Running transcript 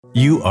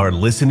You are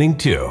listening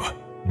to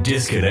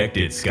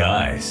Disconnected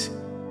Skies,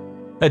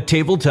 a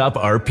tabletop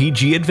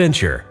RPG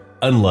adventure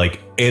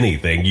unlike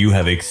anything you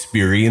have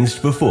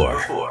experienced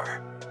before.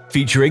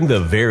 Featuring the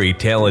very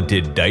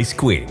talented Dice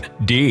Queen,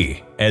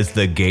 Dee, as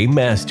the Game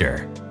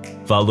Master,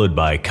 followed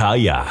by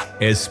Kaya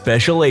as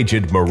Special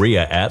Agent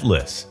Maria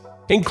Atlas,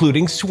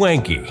 including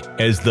Swanky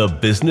as the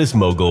business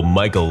mogul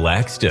Michael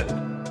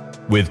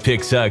Laxton, with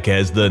Pixuck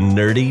as the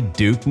nerdy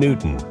Duke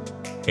Newton,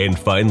 and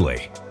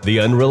finally, the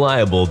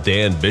unreliable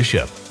Dan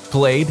Bishop,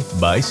 played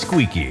by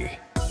Squeaky.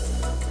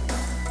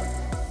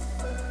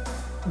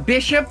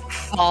 Bishop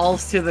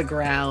falls to the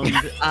ground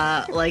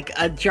like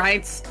a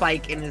giant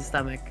spike in his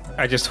stomach.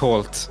 I just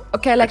halt.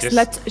 Okay, let's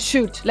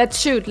shoot. Let's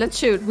shoot.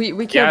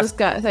 We kill this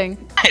guy thing.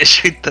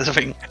 Shoot this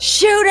thing.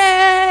 Shoot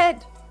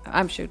it!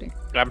 I'm shooting.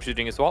 I'm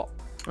shooting as well.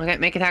 Okay,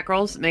 make attack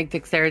rolls. Make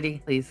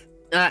dexterity, please.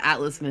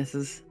 Atlas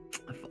misses.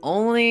 If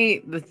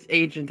only the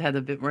agent had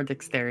a bit more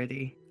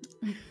dexterity.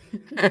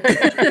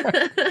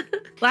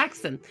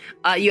 Laxton,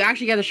 you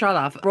actually get a shot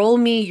off. Roll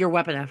me your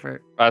weapon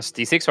effort. That's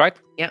D6, right?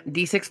 Yep,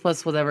 D6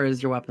 plus whatever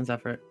is your weapon's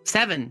effort.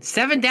 7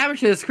 damage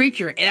to this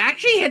creature. It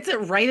actually hits it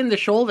right in the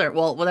shoulder.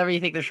 Well, whatever you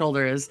think the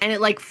shoulder is. And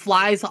it like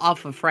flies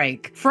off of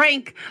Frank.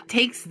 Frank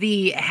takes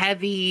the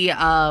heavy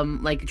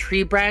like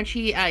tree branch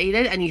he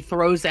ate and he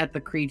throws at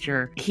the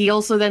creature. He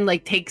also then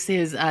like takes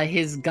his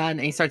gun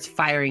and he starts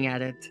firing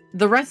at it.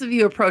 The rest of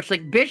you approach.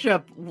 Like,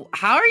 Bishop,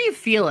 how are you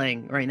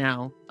feeling right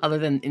now other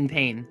than in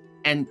pain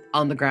and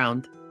on the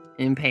ground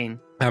in pain?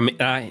 I mean,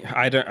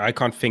 I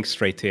can't think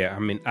straight here.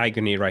 I'm in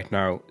agony right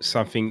now.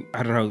 Something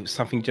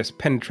just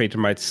penetrated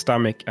my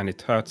stomach and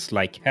it hurts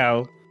like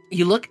hell.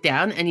 You look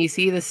down and you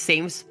see the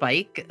same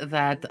spike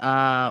that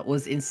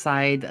was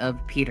inside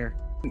of Peter.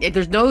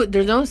 There's no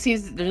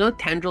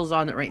tendrils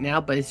on it right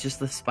now, but it's just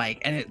the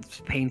spike and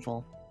it's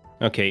painful.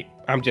 Okay,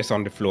 I'm just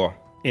on the floor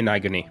in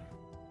agony.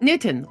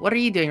 Newton, what are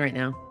you doing right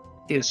now?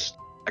 Dude,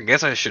 I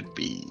guess I should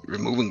be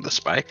removing the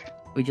spike.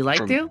 would you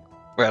like to?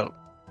 Well,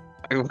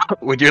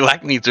 would you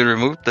like me to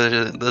remove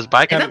the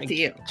spike? It's up to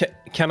you.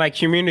 Can I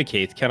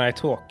communicate? Can I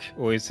talk?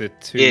 Or is it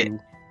too...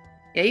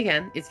 Yeah, you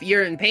can.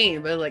 You're in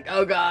pain, but like,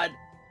 oh god.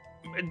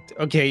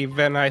 Okay,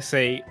 then I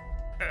say,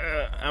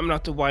 I'm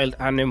not a wild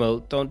animal.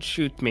 Don't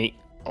shoot me.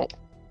 Oh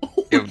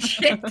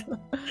shit!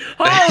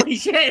 Holy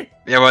shit!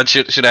 Yeah, but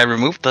should I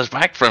remove the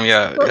spike from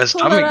your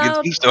stomach?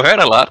 It seems to hurt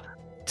a lot.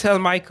 Tell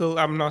Michael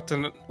I'm not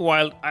a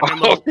wild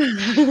animal.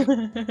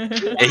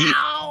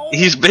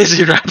 He's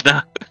busy right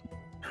now.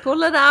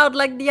 Pull it out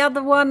like the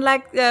other one,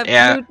 like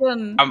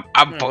Newton.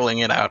 I'm pulling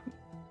it out.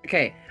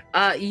 Okay.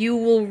 You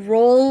will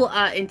roll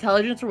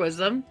intelligence or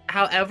wisdom.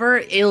 However,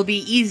 it'll be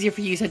easier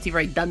for you since you've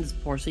already done this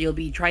before, so you'll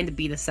be trying to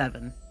beat a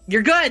 7.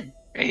 You're good!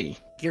 Hey.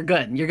 You're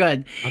good.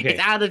 Okay. It's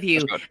out of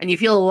you, and you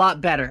feel a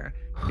lot better.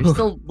 You're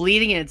still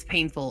bleeding and it's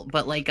painful,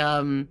 but like,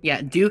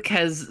 Duke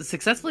has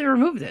successfully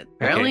removed it.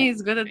 Apparently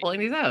he's good at pulling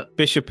these out.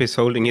 Bishop is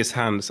holding his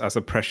hands as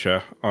a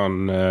pressure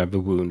on the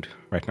wound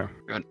right now.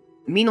 Good.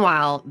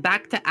 Meanwhile,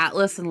 back to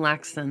Atlas and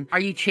Laxton. Are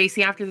you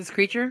chasing after this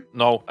creature?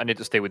 No, I need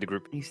to stay with the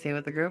group. You stay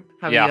with the group?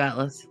 How about you,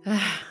 Atlas?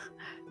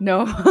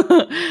 No,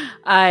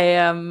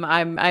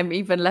 I'm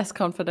even less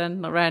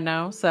confident right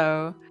now.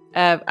 So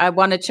I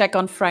want to check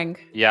on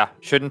Frank. Yeah,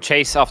 shouldn't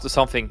chase after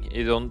something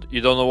you don't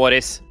know what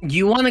is.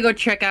 You want to go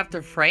check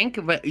after Frank,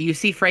 but you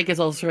see Frank is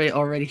also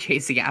already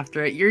chasing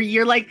after it.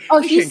 You're like,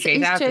 he's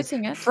chasing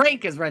it.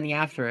 Frank is running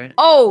after it.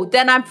 Oh,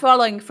 then I'm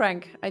following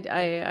Frank.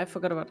 I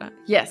forgot about that.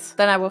 Yes,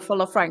 then I will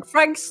follow Frank.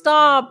 Frank,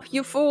 stop!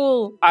 You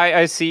fool!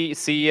 I see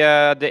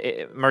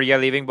the Maria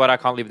leaving, but I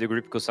can't leave the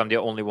group because I'm the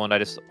only one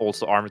that is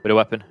also armed with a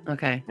weapon.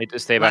 Okay. Need to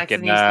stay back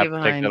and stay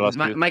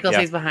behind. Michael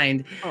stays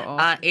behind.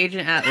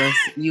 Agent Atlas,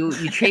 you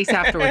chase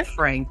after with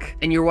Frank,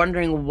 and you're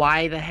wondering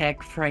why the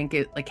heck Frank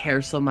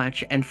cares so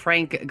much. And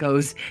Frank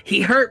goes, "He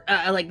hurt,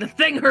 the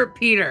thing hurt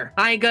Peter.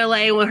 I ain't gonna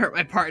let anyone hurt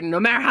my partner, no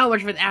matter how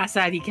much of an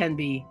asshat he can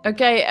be."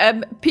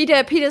 Okay,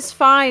 Peter's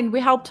fine. We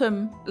helped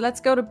him. Let's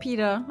go to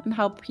Peter and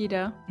help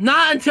Peter.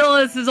 Not until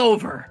this is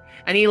over.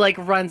 And he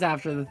runs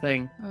after the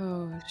thing.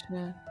 Oh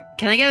shit.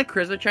 Can I get a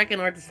charisma check in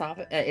order to stop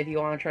it? If you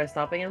want to try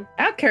stopping him?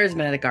 How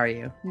charismatic are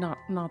you?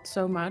 Not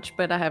so much,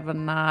 but I have a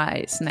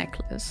nice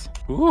necklace.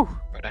 Ooh,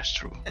 That's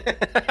true.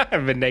 I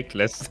have a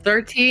necklace.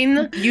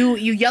 13. You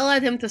yell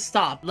at him to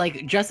stop,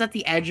 just at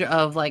the edge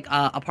of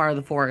a part of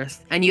the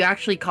forest, and you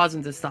actually cause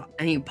him to stop.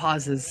 And he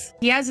pauses.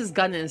 He has his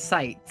gun in his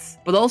sights,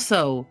 but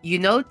also you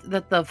note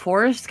that the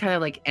forest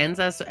kind of ends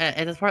at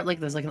this part.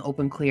 There's an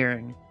open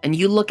clearing, and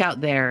you look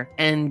out there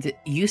and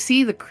you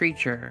see the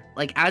creature.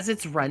 As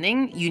it's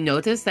running, you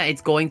notice that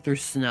it's going through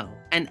snow,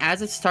 and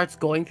as it starts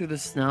going through the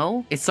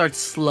snow, it starts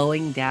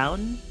slowing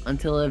down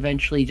until it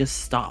eventually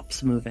just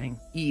stops moving.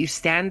 You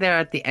stand there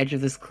at the edge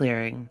of this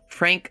clearing,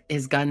 Frank,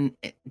 his gun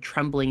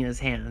trembling in his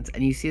hands,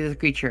 and you see the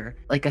creature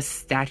like a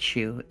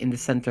statue in the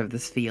center of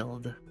this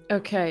field.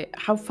 Okay,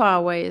 how far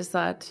away is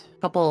that?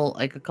 A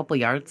couple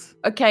yards.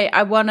 Okay,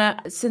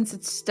 since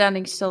it's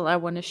standing still, I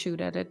wanna shoot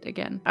at it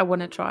again. I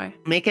wanna try.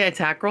 Make an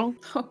attack roll.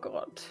 Oh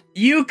god.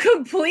 You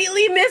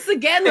completely miss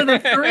again with a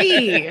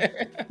 3.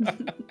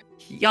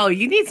 Yo,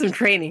 you need some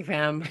training,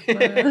 fam.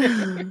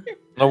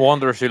 No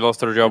wonder she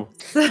lost her job.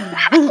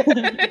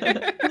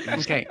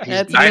 Okay.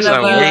 That's Nice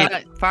another- and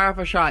weird. Fire off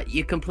a shot,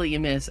 you completely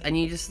miss, and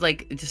you just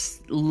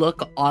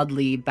look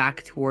oddly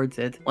back towards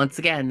it. Once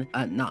again,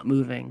 not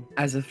moving,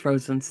 as if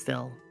frozen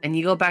still. And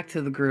you go back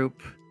to the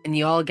group, and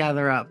you all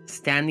gather up,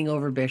 standing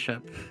over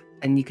Bishop,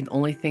 and you can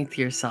only think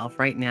to yourself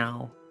right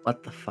now,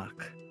 what the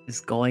fuck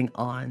is going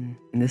on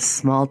in this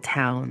small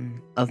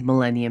town of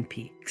Millennium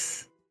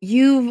Peaks?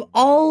 You've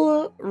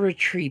all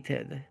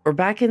retreated. We're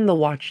back in the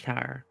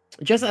watchtower.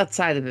 Just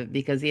outside of it,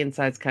 because the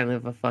inside's kind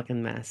of a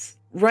fucking mess.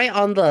 Right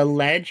on the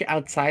ledge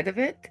outside of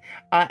it,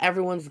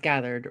 everyone's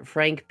gathered.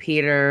 Frank,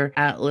 Peter,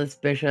 Atlas,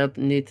 Bishop,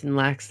 Newton,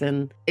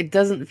 Laxton. It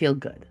doesn't feel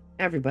good.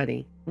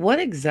 Everybody, what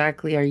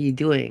exactly are you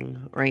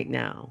doing right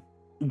now?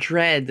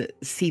 Dread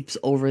seeps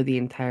over the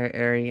entire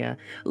area.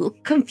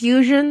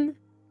 Confusion,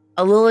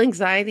 a little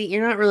anxiety.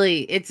 You're not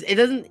really,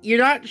 you're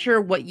not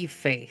sure what you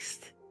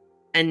faced.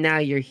 And now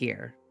you're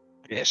here.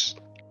 Yes.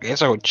 I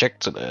guess I would check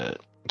to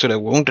the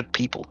wounded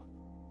people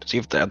to see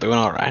if they're doing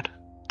all right.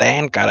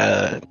 Dan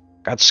got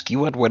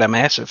skewered with a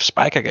massive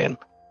spike again.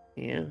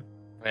 Yeah.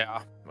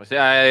 I'm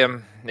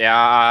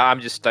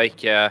just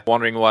like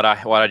wondering what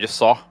I just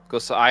saw,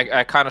 because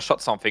I kind of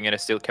shot something and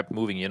it still kept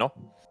moving. You know,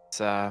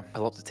 it's a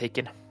lot to take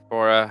in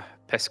for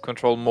pest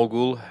control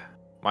mogul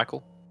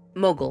Michael.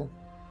 Mogul.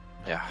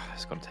 Yeah,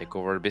 it's gonna take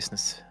over the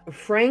business.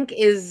 Frank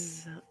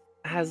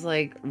has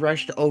like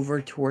rushed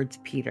over towards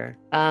Peter.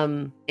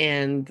 And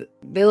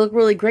they look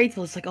really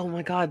grateful. It's like, oh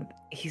my god,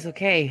 he's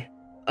okay.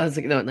 I was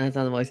like, no, that's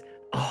not the voice.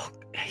 Oh,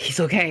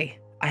 he's okay.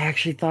 I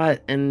actually thought,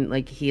 and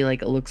like he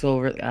like looks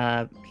over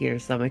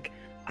Peter's stomach.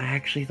 I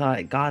actually thought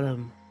it got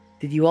him.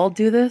 Did you all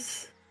do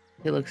this?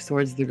 He looks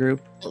towards the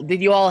group.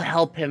 Did you all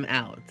help him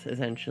out,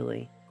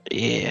 essentially?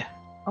 Yeah.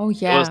 Oh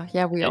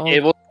yeah, we all.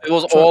 It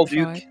was all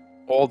Duke,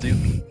 all Duke.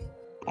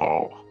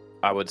 Oh.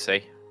 I would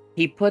say.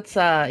 He puts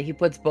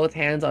both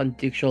hands on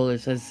Duke's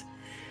shoulders, says,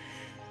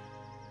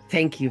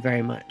 "Thank you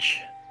very much.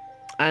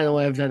 I don't know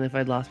what I've done if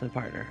I'd lost my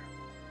partner."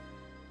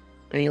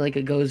 And he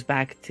like goes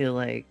back to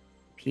like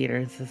Peter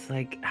and says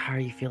like, "How are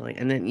you feeling?"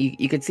 And then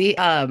you could see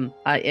and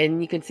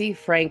you can see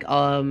Frank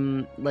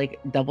like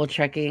double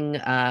checking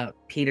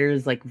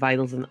Peter's like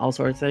vitals and all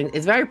sorts of things.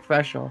 It's very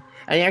professional.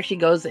 And he actually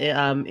goes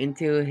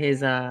into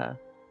the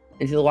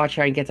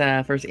watchtower and gets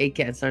a first aid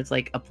kit and starts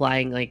like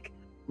applying like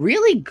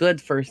really good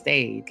first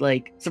aid,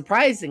 like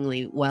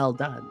surprisingly well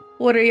done.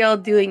 What are y'all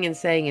doing and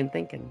saying and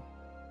thinking?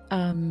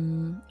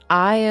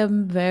 I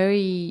am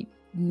very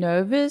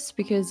nervous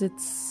because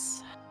it's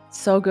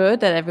so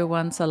good that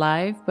everyone's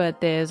alive, but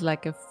there's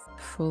like a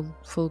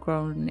full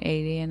grown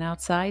alien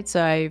outside,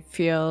 so I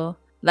feel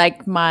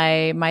like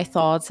my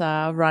thoughts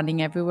are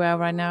running everywhere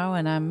right now,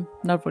 and I'm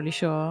not really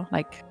sure,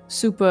 like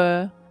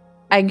super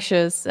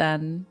anxious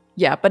and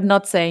but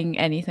not saying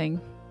anything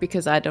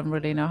because I don't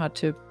really know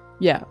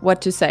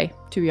what to say,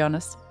 to be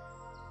honest.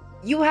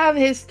 You have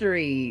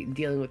history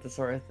dealing with this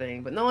sort of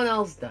thing, but no one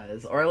else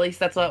does, or at least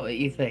that's not what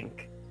you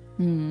think.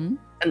 Mm-hmm.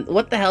 And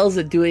what the hell is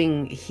it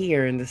doing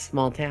here in this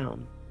small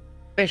town?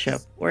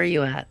 Bishop, where are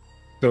you at?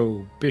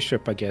 So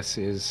Bishop, I guess,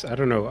 is, I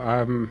don't know,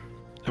 I'm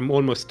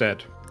almost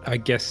dead. I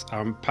guess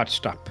I'm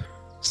patched up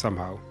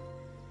somehow.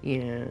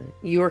 Yeah,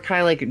 you were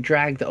kind of like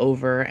dragged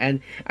over, and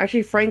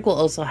actually Frank will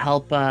also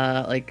help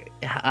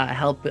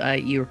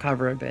you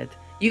recover a bit.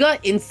 You got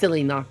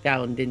instantly knocked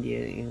down, didn't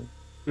you?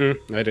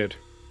 I did.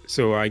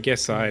 So I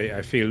guess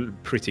I feel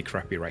pretty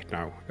crappy right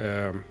now.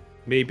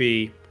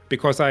 Maybe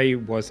because I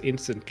was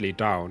instantly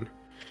down,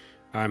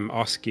 I'm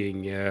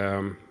asking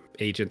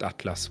Agent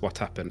Atlas what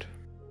happened.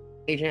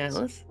 Agent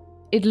Atlas?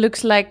 It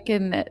looks like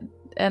an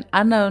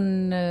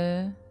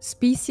unknown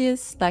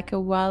species, like a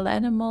wild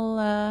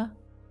animal,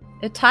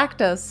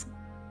 attacked us.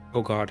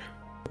 Oh god.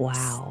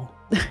 Wow.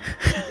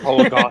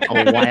 Oh god.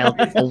 a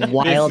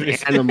wild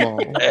animal.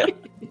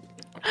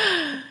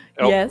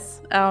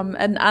 Yes,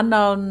 an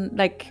unknown,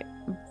 like,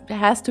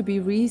 has to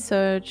be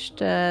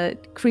researched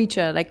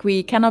creature. Like,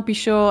 we cannot be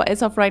sure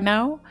as of right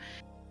now,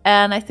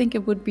 and I think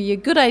it would be a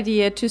good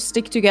idea to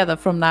stick together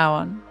from now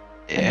on.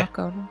 Yeah.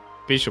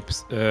 Bishop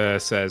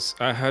says,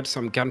 I heard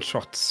some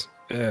gunshots.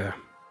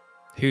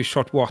 Who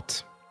shot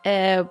what?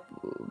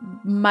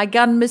 My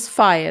gun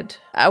misfired.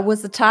 I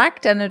was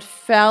attacked and it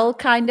fell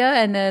kinda,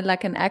 and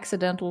like an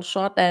accidental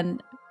shot,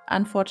 and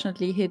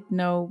unfortunately hit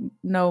no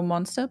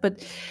monster,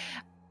 but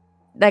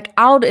like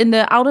out in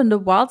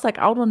the wilds, like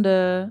out on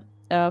the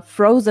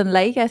frozen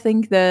lake, I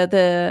think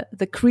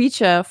the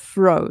creature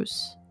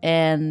froze,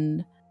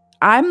 and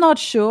I'm not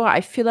sure.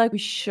 I feel like we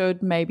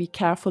should maybe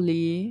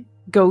carefully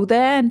go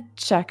there and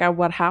check out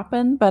what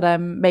happened, but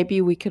maybe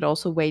we could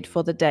also wait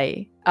for the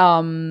day.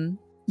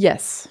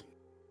 Yes.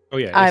 Oh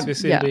yeah, is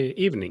this in the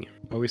evening?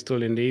 Are we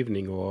still in the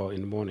evening or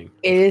in the morning?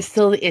 It's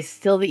still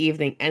the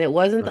evening, and it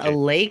wasn't a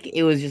lake,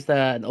 it was just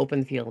an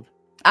open field.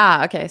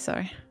 Ah, okay,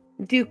 sorry.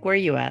 Duke, where are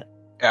you at?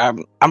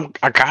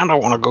 I kind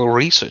of want to go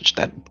research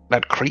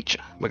that creature,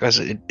 because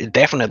it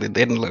definitely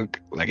didn't look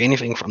like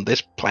anything from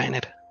this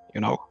planet. You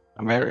know,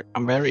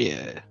 I'm very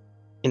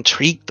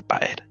intrigued by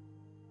it.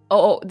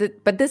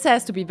 but this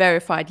has to be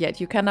verified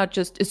yet. You cannot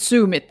just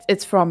assume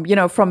it's from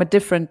from a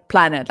different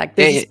planet. Like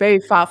this is very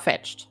far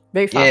fetched.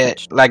 Very far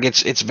fetched. Like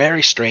it's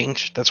very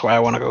strange. That's why I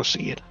want to go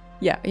see it.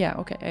 Yeah.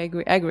 Okay, I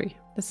agree.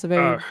 That's a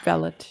very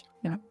valid.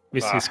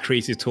 This is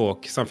crazy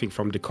talk. Something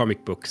from the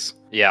comic books.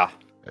 Yeah.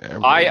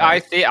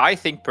 I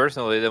think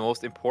personally the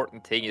most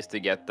important thing is to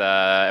get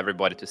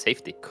everybody to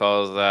safety,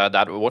 because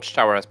that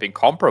watchtower has been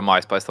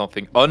compromised by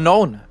something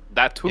unknown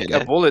that took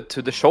a bullet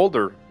to the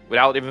shoulder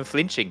without even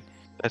flinching.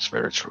 That's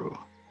very true.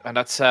 And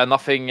that's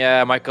nothing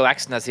Michael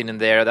Axton has seen in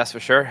there, that's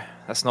for sure.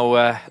 That's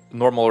no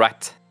normal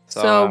rat.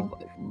 So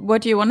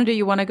what do you want to do?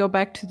 You want to go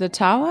back to the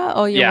tower,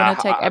 or you want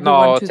to take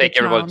everyone to the town? Take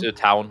everyone to the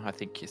town. I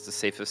think it's the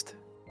safest.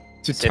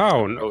 To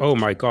town? Oh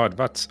my god,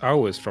 that's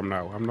hours from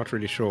now. I'm not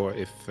really sure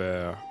if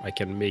I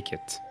can make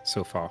it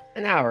so far.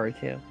 An hour or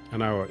two.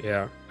 An hour,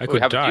 yeah. I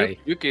could die.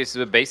 Yuki is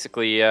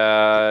basically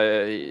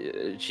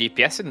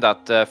GPS in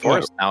that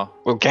forest now.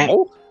 Well,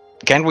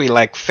 can't we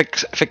like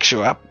fix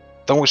you up?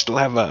 Don't we still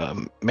have a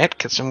med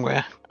kit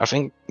somewhere? I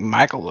think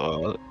Michael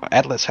or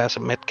Atlas has a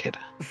med kit.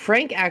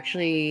 Frank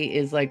actually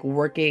is like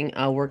working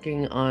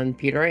on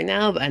Peter right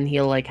now, and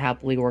he'll like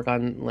happily work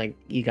on like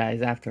you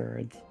guys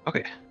afterwards.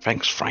 Okay,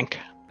 thanks, Frank.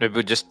 We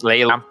would just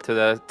lay a lamp to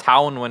the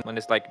town when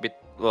it's like a bit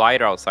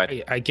lighter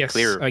outside. I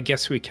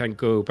guess we can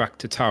go back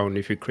to town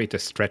if you create a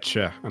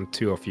stretcher and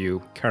two of you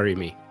carry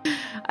me.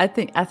 I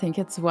think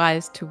it's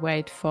wise to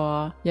wait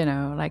for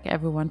like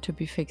everyone to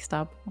be fixed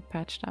up or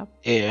patched up.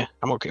 Yeah,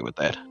 I'm okay with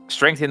that.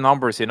 Strength in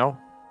numbers,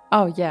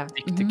 Oh yeah.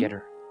 Stick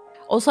together.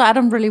 Also, I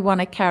don't really want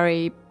to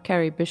carry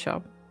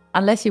Bishop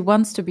unless he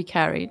wants to be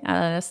carried.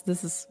 Unless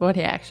this is what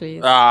he actually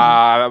is.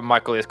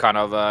 Michael is kind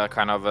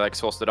of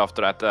exhausted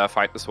after that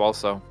fight as well,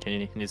 so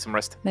he needs some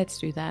rest. Let's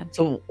do that.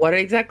 So what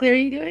exactly are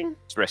you doing?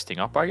 Just resting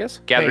up, I guess.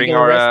 Gathering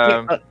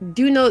our.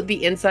 Do you know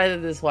the inside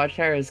of this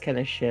watchtower is kind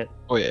of shit?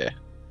 Oh yeah,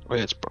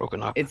 it's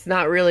broken up. It's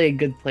not really a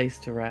good place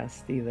to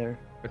rest either.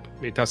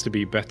 It has to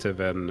be better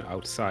than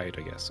outside,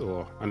 I guess,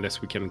 or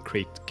unless we can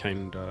create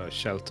kind of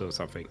shelter or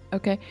something.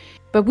 Okay,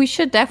 but we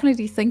should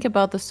definitely think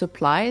about the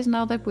supplies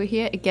now that we're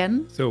here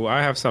again. So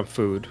I have some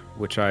food,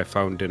 which I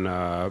found in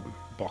a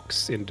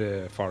box in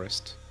the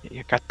forest.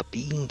 You got the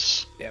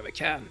beans. Yeah, the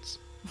cans.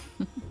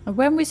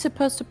 When are we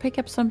supposed to pick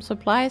up some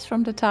supplies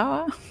from the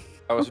tower?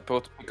 I was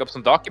supposed to pick up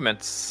some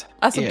documents.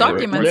 Some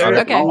documents,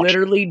 okay.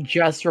 Literally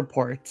just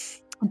reports.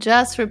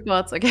 Just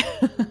reports, okay.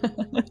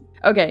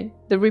 Okay,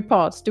 the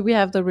reports. Do we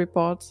have the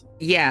reports?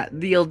 Yeah,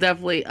 you'll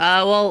definitely.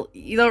 Well,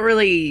 you don't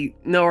really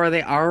know where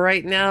they are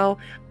right now.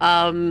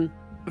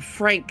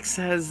 Frank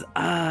says,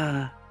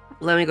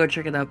 let me go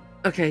check it up.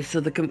 Okay,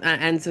 so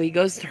and so he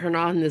goes to turn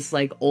on this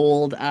like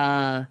old.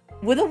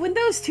 Would the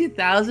Windows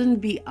 2000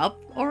 be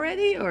up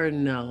already or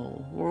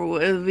no?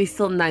 Or it'll be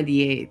still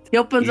 98? He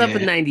opens up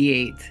in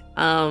 98.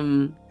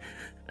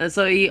 And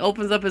so he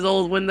opens up his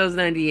old Windows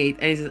 98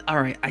 and he says,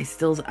 all right, I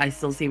still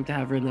seem to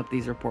have written up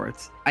these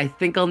reports. I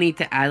think I'll need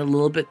to add a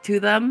little bit to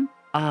them.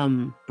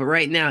 But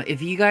right now,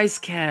 if you guys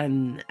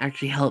can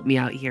actually help me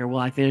out here while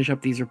I finish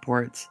up these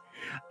reports,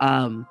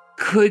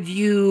 could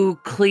you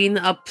clean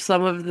up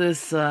some of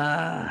this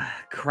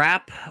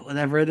crap,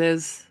 whatever it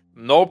is?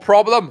 No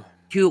problem.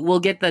 We'll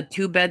get the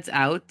 2 beds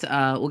out.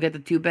 We'll get the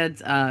 2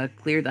 beds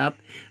cleared up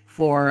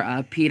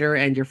for Peter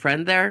and your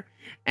friend there.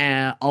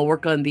 And I'll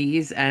work on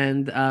these,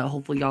 and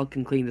hopefully y'all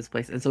can clean this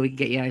place, and so we can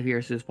get you out of here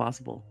as soon as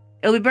possible.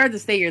 It'll be better to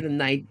stay here than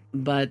night,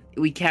 but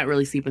we can't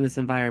really sleep in this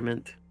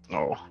environment.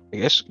 Oh, I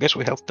guess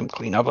we help them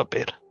clean up a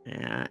bit.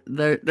 Yeah,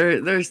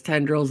 there's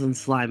tendrils and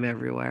slime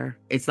everywhere.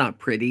 It's not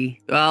pretty.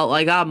 Well,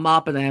 I got a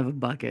mop and I have a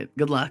bucket.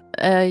 Good luck.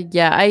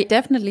 Yeah, I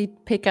definitely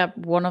pick up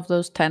one of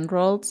those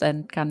tendrils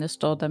and kind of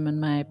store them in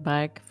my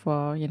bag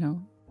for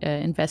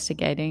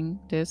investigating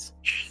this.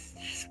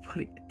 Just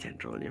putting a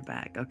tendril in your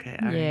bag. Okay.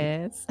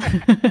 Yes.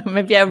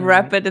 Maybe I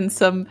wrap it in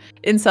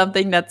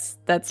something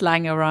that's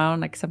lying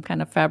around, like some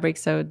kind of fabric,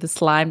 so the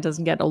slime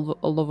doesn't get all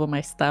over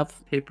my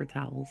stuff. Paper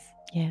towels.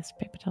 Yes,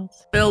 paper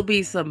towels. There'll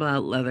be some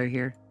leather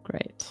here.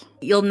 Great.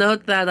 You'll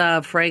note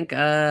that Frank,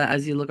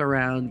 as you look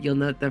around, you'll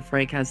note that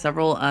Frank has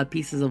several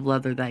pieces of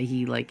leather that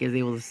he like is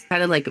able to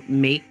kind of like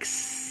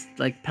makes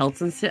like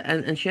pelts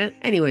and shit.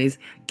 Anyways,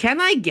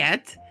 can I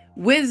get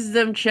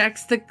wisdom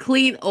checks to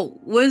clean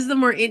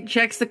wisdom or int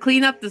checks to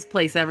clean up this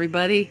place,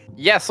 everybody?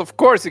 Yes, of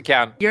course you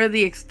can. You're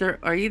the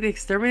are you the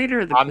exterminator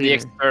or the I'm cleaner? the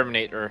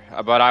exterminator,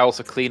 but I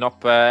also clean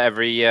up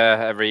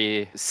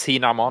every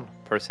scene I'm on,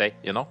 per se,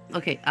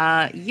 Okay,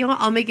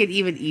 I'll make it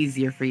even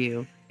easier for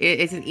you.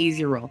 It's an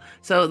easier roll.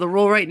 So the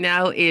roll right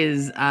now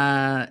is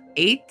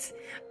 8,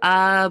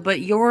 but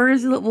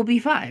yours will be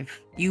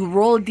 5. You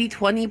roll a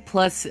d20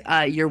 plus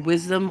your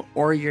wisdom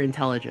or your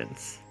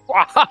intelligence.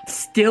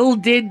 Still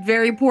did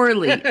very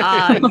poorly.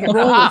 You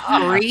roll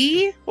a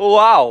 3.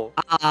 Wow.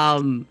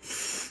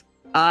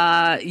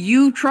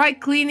 You try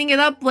cleaning it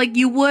up like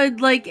you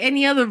would like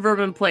any other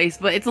vermin place,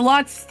 but it's a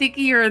lot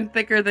stickier and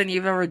thicker than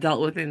you've ever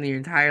dealt with in your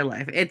entire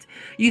life.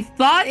 You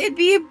thought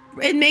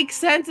it makes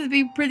sense, it'd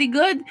be pretty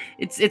good.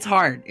 It's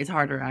hard. It's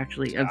harder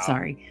actually. I'm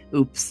sorry.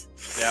 Oops.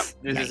 Yeah,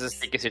 this is a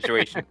sticky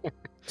situation.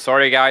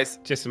 Sorry, guys.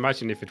 Just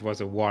imagine if it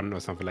was a 1 or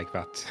something like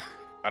that.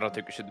 I don't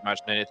think we should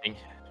imagine anything.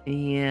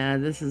 Yeah,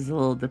 this is a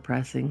little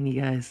depressing,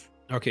 you guys.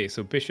 Okay,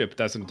 so Bishop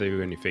doesn't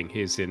do anything.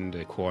 He's in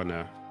the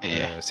corner,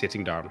 Yeah.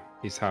 sitting down.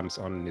 His hands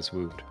on his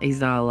wound.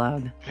 He's not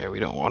allowed. Yeah, we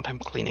don't want him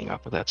cleaning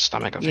up with that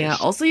stomach of Yeah. his.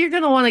 Also, you're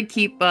gonna want to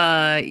keep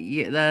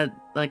you're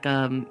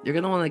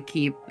gonna want to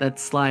keep that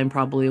slime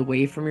probably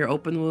away from your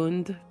open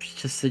wound.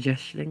 Just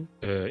suggesting.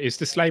 Is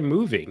the slime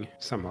moving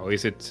somehow?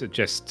 Is it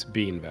just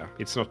being there?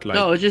 It's not like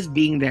No, it's just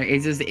being there. It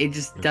just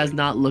does Okay.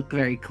 not look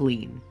very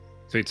clean.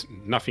 so. It's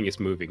nothing is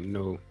moving.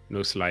 No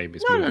slime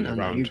is No, moving no.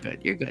 around. You're good.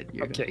 You're good.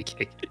 You're Okay, good.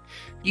 okay.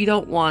 You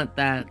don't want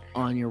that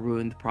on your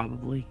wound,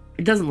 probably.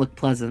 It doesn't look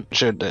pleasant.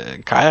 Should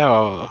Kaya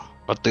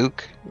or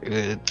Duke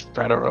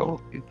try to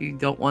roll? If you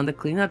don't want to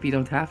clean up, you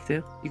don't have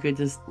to. You could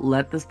just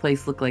let this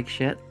place look like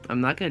shit. I'm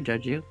not gonna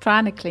judge you.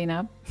 Trying to clean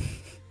up.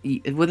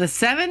 With a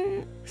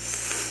 7,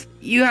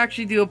 you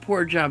actually do a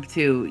poor job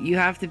too. You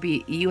had to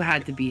be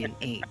an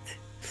 8.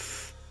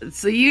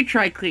 So you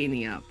try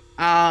cleaning up.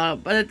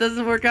 But it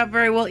doesn't work out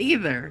very well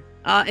either.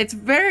 It's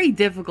very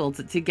difficult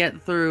to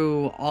get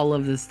through all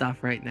of this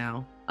stuff right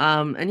now.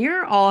 And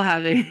you're all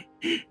having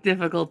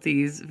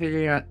difficulties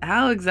figuring out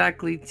how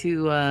exactly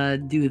to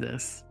do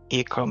this.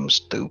 Here comes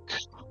Duke.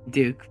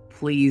 Duke,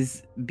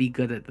 please be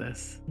good at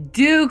this.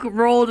 Duke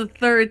rolled a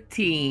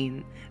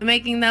 13,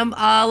 making them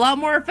a lot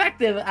more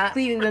effective at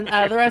cleaning than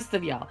the rest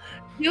of y'all.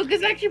 Duke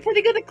is actually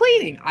pretty good at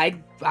cleaning.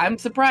 I'm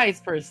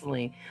surprised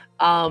personally.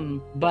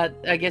 But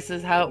I guess this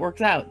is how it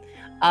works out.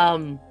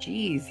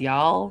 Jeez,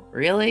 y'all,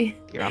 really?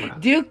 You're on a-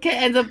 Duke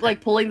ends up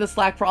like pulling the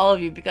slack for all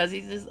of you because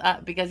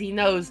because he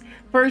knows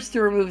first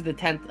to remove the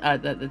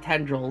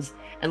tendrils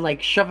and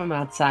like shove them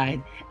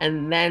outside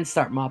and then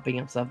start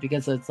mopping up stuff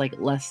because it's like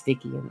less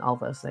sticky and all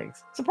those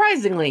things.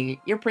 Surprisingly,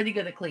 you're pretty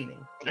good at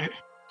cleaning.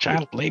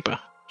 Child labor.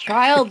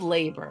 Child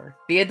labor.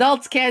 The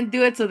adults can't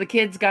do it, so the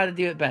kids got to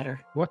do it better.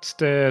 What's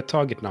the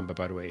target number,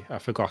 by the way? I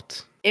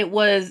forgot. It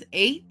was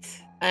 8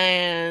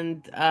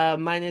 and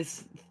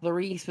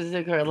 -3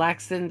 specific for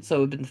Laxton, so it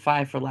would have been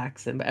 5 for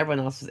Laxton, but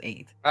everyone else was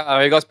 8.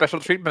 You got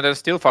special treatment and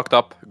still fucked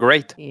up.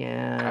 Great.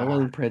 Yeah, it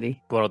wasn't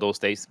pretty. One of those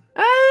days.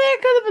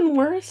 It could have been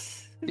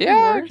worse.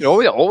 Yeah, it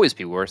could always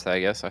be worse, I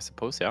guess. I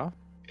suppose, yeah.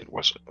 It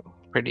was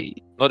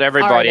pretty. Not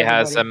everybody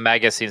has everybody.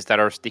 magazines that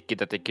are sticky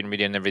that they can read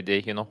in every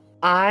day, you know?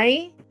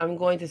 I am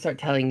going to start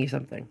telling you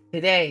something.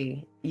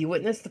 Today, you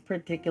witnessed a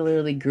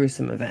particularly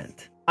gruesome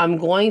event. I'm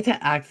going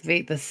to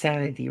activate the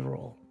sanity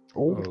rule.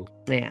 Oh.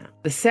 Yeah.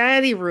 The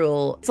sanity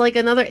rule, it's like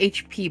another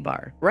HP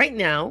bar. Right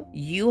now,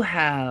 you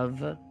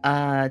have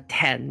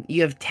 10.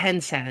 You have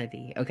 10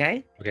 sanity,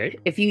 okay? Okay.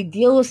 If you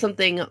deal with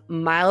something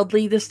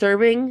mildly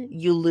disturbing,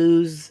 you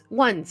lose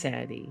 1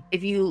 sanity.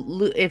 If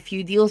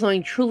you deal with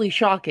something truly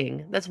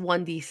shocking, that's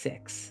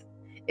 1d6.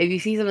 If you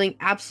see something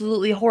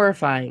absolutely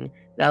horrifying,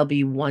 that'll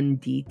be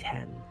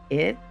 1d10.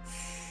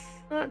 It's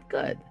not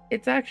good.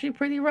 It's actually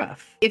pretty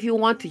rough. If you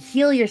want to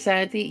heal your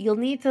sanity, you'll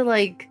need to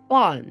like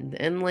bond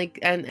and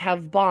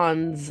have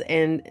bonds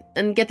and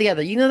get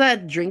together. You know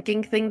that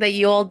drinking thing that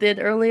you all did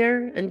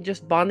earlier and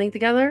just bonding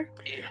together?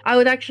 I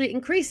would actually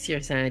increase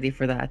your sanity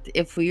for that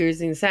if we're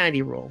using the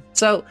sanity rule.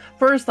 So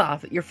first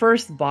off, your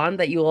first bond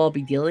that you'll all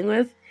be dealing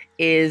with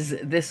is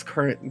this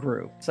current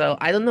group. So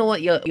I don't know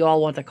what you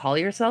all want to call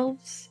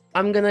yourselves.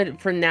 I'm gonna,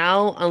 for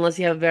now, unless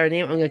you have a better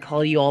name, I'm gonna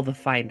call you all the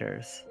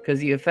Finders,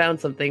 because you have found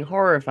something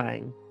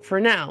horrifying. For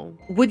now,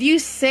 would you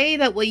say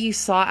that what you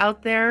saw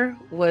out there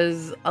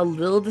was a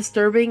little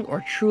disturbing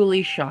or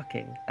truly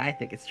shocking? I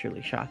think it's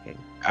truly shocking.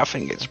 I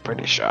think it's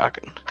pretty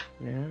shocking.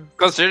 Yeah.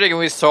 Considering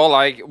we saw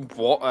like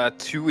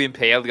 2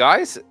 impaled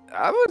guys,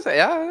 I would say,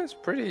 yeah, it's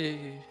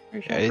pretty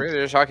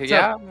shocking. So-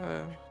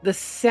 Yeah. The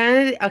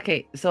sanity.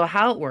 Okay, so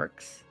how it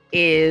works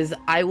is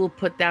I will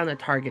put down a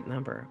target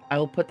number. I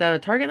will put down a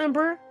target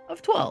number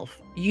of 12.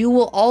 You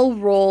will all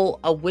roll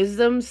a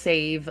wisdom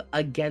save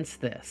against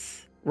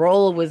this.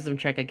 Roll a wisdom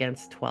check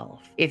against 12.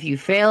 If you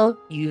fail,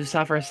 you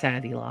suffer a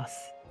sanity loss.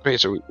 Okay,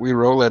 so we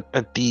roll a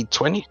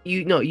d20.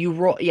 You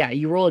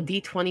roll a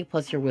d20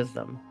 plus your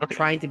wisdom. Okay.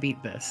 Trying to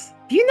beat this.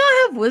 Do you not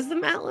have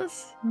wisdom,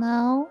 Atlas?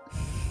 No.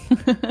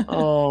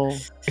 Oh,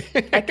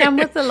 I come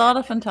with a lot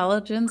of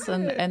intelligence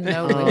and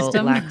no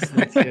wisdom.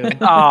 Laxton too.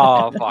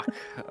 Oh, fuck.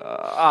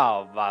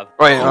 Oh, man.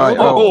 Wait, You I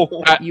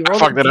rolled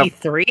fucked a it up.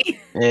 d3?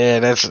 Yeah,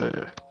 that's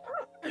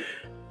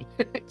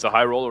It's a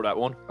high roller, that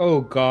one.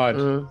 Oh God.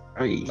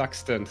 Hey.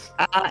 Laxton.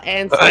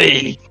 And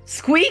Hey.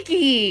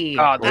 Squeaky.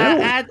 Oh,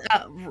 damn.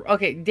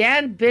 Okay,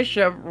 Dan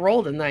Bishop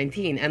rolled a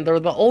 19, and they're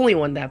the only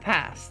one that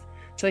passed.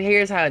 So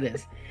here's how it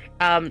is.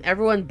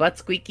 Everyone but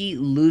Squeaky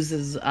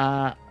loses.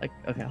 Okay,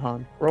 hold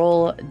on.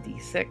 Roll a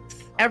d6.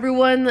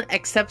 Everyone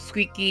except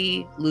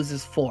Squeaky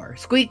loses 4.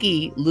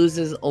 Squeaky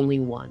loses only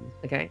 1.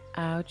 Okay.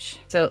 Ouch.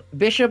 So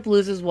Bishop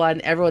loses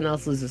 1. Everyone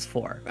else loses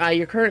 4.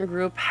 Your current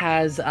group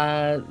has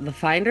the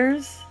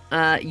Finders.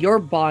 Your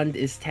bond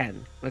is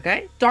 10.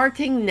 Okay.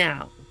 Starting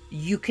now.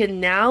 You can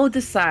now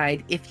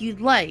decide if you'd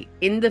like,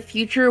 in the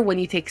future when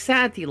you take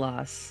sanity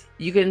loss,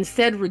 you can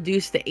instead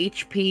reduce the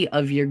HP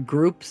of your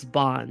group's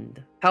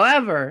bond.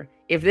 However,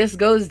 If this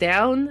goes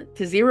down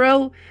to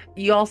 0,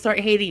 you all start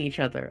hating each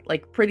other,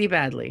 like pretty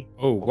badly.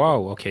 Oh wow,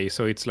 okay,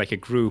 so it's like a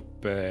group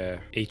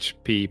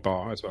HP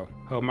bar as well.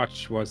 How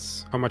much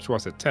was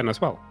it? 10 as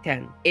well?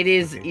 10. It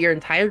is Okay. your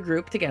entire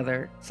group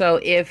together.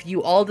 So if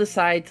you all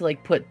decide to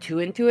like put 2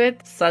 into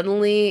it,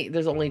 suddenly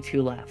there's only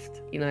 2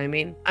 left. You know what I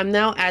mean? I'm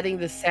now adding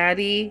the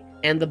SADI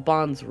and the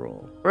bonds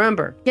rule.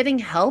 Remember, getting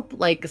help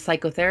like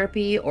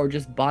psychotherapy or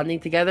just bonding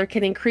together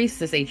can increase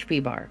this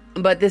HP bar.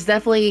 But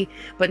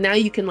now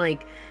you can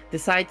like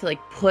decide to like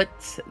put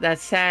that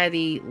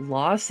SADI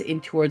loss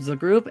in towards the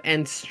group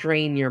and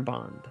strain your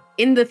bond.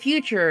 In the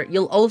future,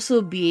 you'll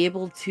also be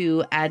able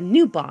to add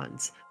new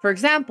bonds. For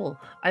example,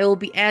 I will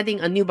be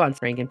adding a new bond,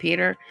 Frank and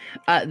Peter.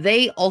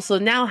 They also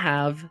now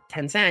have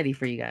 10 sanity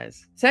for you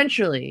guys.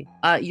 Essentially,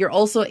 you're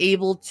also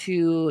able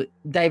to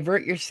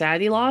divert your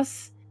sanity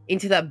loss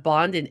into that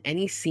bond in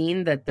any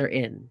scene that they're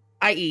in,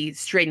 i.e.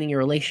 straightening your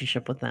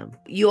relationship with them.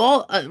 You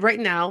all, right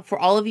now, for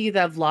all of you that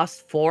have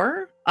lost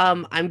 4,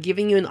 I'm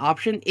giving you an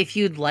option. If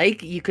you'd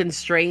like, you can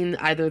strain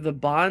either the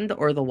bond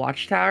or the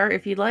watchtower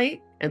if you'd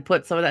like, and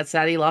put some of that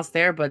sanity loss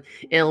there, but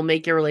it'll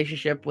make your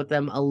relationship with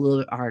them a little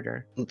bit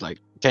harder. Like,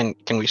 can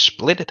we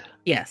split it?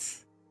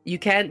 Yes. You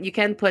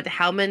can put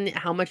how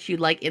much you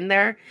like in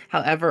there.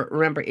 However,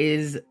 remember, it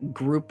is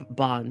group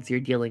bonds you're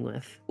dealing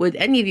with. Would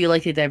any of you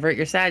like to divert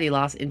your sanity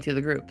loss into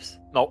the groups?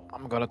 No,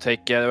 I'm gonna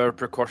take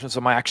precautions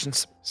on my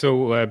actions.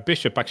 So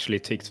Bishop actually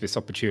takes this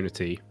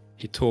opportunity.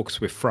 He talks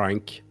with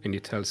Frank and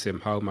he tells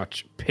him how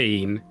much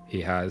pain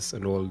he has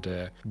and all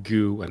the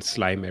goo and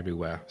slime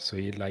everywhere. So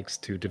he likes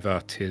to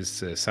divert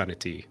his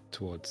sanity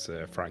towards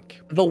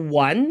Frank. The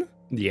 1?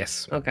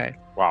 Yes. Okay.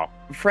 Wow.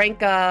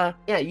 Frank,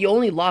 you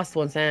only lost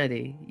 1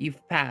 sanity.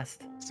 You've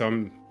passed. So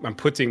I'm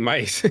putting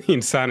my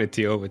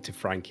insanity over to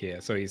Frank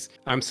here. So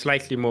I'm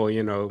slightly more,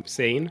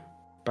 sane,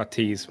 but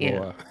he's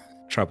more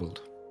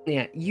troubled.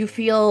 Yeah, you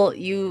feel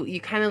you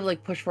kind of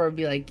like push forward and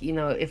be like,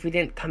 if we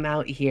didn't come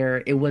out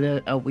here, we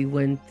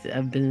wouldn't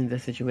have been in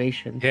this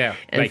situation. Yeah,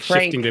 And like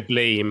Frank- shifting the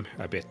blame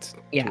a bit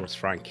Yeah. towards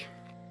Frank.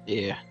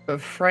 Yeah. But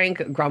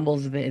Frank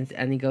grumbles a bit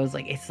and he goes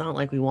like, it's not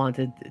like we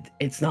wanted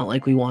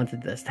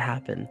this to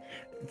happen.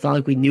 It's not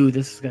like we knew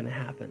this was gonna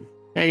happen.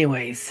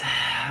 Anyways,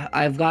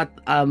 I've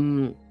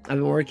been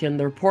working on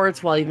the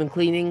reports while you've been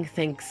cleaning.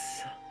 Thanks,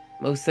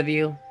 most of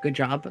you. Good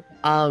job.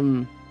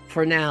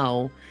 For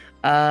now,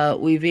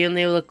 we've been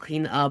able to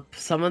clean up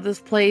some of this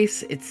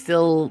place. It's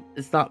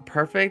not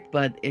perfect,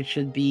 but it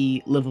should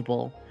be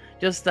livable.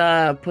 Just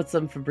put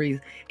some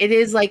Febreze. It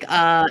is like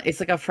it's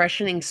like a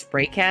freshening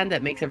spray can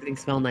that makes everything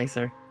smell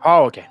nicer.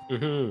 Oh, okay.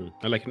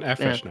 I like an air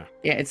freshener.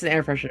 Yeah, it's an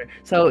air freshener.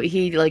 So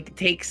he like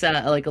takes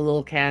like a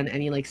little can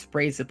and he like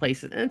sprays the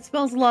place and it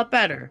smells a lot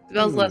better.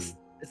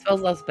 It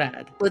smells less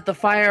bad. With the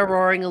fire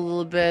roaring a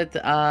little bit,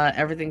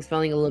 everything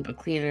smelling a little bit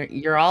cleaner,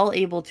 you're all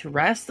able to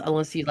rest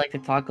unless you'd like to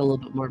talk a little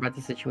bit more about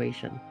the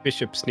situation.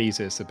 Bishop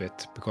sneezes a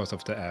bit because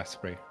of the air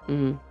spray.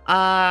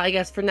 I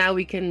guess for now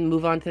we can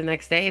move on to the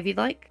next day if you'd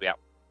like.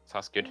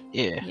 Sounds good.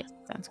 Yeah. Yes,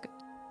 sounds good.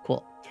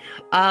 Cool.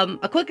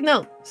 A quick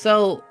note.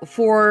 So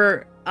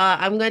for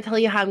I'm going to tell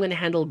you how I'm going to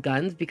handle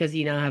guns because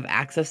you now have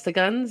access to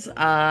guns.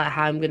 How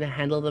I'm going to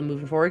handle them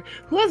moving forward.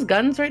 Who has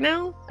guns right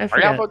now? I Are you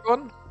forget. up a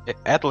gun?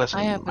 Atlas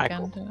I and have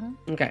Michael. begun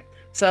to. Okay.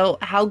 So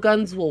how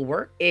guns will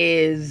work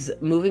is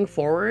moving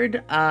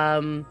forward.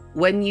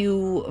 When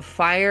you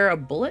fire a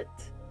bullet,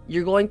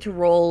 you're going to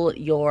roll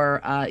your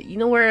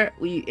where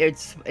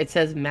it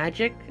says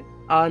magic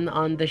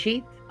on the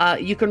sheet.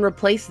 You can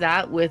replace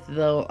that with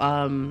the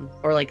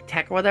or like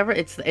tech or whatever.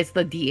 It's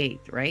the D8,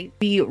 right?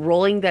 Be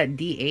rolling that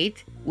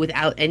D8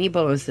 without any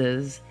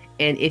bonuses,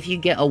 and if you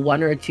get a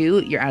 1 or a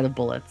 2, you're out of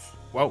bullets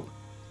Whoa.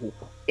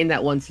 in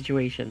that one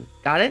situation.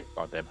 Got it?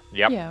 God damn.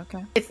 Yep. Yeah,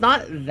 okay. It's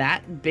not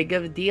that big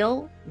of a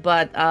deal,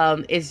 but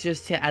it's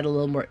just to add a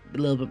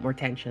little bit more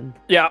tension.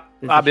 Yeah.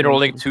 The I've been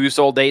rolling situation. 2s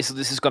all day, so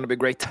this is gonna be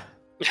great.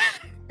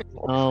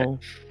 Oh,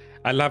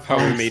 I love how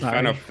Oh, we made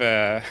fun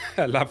sorry. of.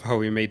 I love how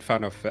we made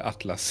fun of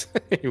Atlas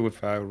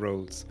with our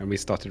rolls, and we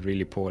started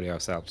really poorly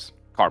ourselves.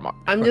 Karma.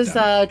 I'm just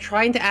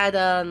trying to add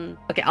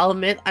okay, I'll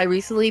admit I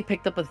recently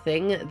picked up a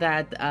thing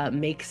that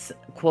makes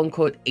quote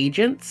unquote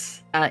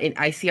agents in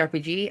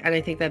ICRPG, and I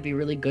think that'd be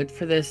really good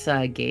for this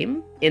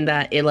game in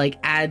that it like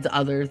adds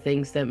other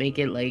things that make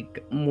it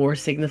like more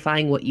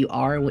signifying what you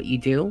are and what you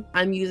do.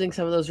 I'm using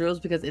some of those rules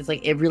because it's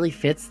like it really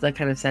fits the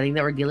kind of setting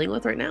that we're dealing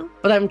with right now,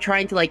 but I'm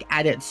trying to like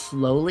add it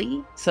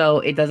slowly so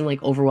it doesn't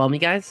like overwhelm you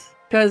guys.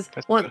 Because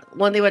one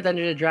thing about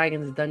Dungeons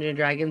and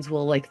Dragons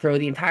will like throw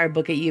the entire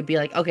book at you and be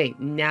like, okay,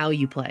 now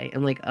you play.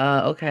 I'm like,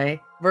 okay.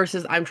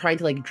 Versus I'm trying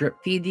to like drip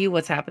feed you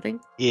what's happening.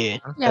 Yeah,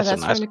 Yeah, that's a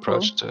that's nice really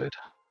approach cool. to it.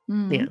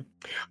 Mhm. Yeah.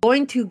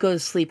 Going to go to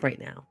sleep right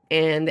now.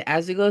 And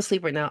as we go to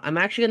sleep right now, I'm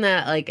actually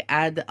gonna like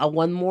add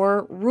one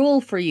more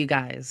rule for you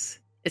guys.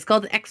 It's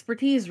called the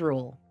expertise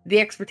rule. The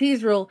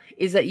expertise rule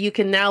is that you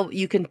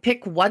can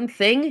pick one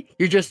thing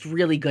you're just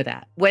really good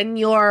at. When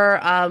your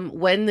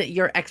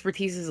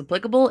expertise is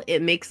applicable,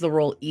 it makes the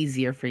roll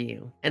easier for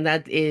you. And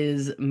that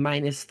is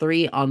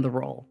 -3 on the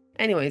roll.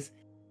 Anyways,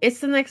 it's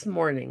the next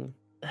morning.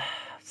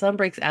 sun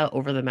breaks out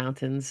over the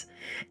mountains,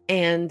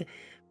 and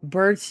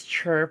birds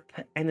chirp,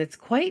 and it's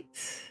quite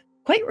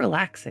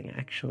relaxing,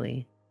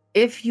 actually.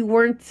 If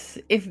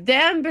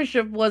Dan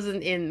Bishop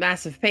wasn't in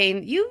massive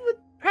pain, you would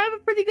have a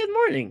pretty good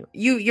morning.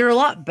 You're a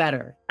lot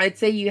better. I'd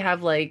say you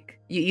have like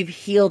you've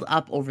healed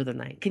up over the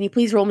night. Can you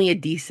please roll me a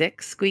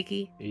d6,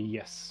 Squeaky?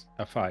 Yes,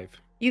 a 5.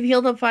 You've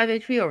healed up 5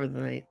 HP over the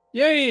night.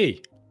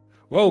 Yay!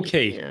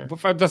 Okay, Yeah.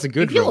 well, that's a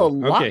good you feel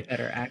roll. a lot Okay,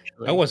 better,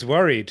 actually. I was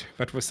worried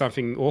that was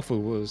something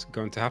awful was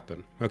going to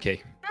happen.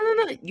 Okay,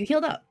 No. You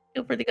healed up.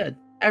 You feel pretty good.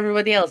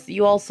 Everybody else,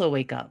 you also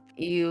wake up.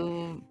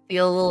 You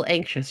feel a little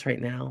anxious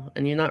right now,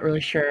 and you're not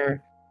really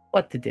sure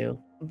what to do.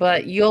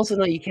 But you also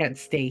know you can't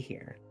stay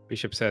here.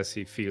 Bishop says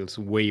he feels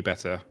way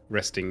better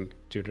resting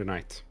during the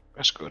night.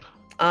 That's good.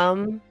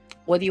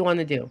 What do you want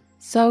to do?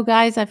 So,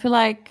 guys, I feel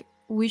like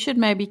we should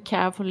maybe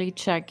carefully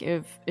check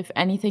if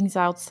anything's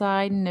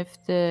outside and if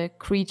the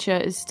creature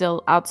is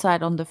still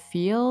outside on the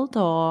field,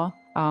 or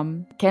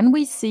can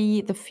we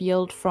see the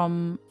field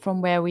from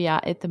where we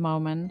are at the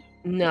moment?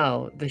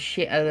 No, the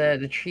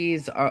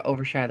trees are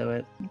overshadow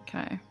it.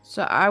 Okay,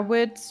 so I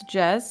would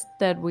suggest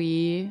that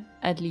we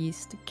at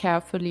least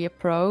carefully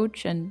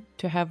approach and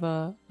to have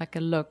a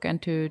look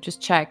and to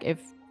just check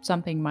if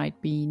something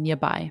might be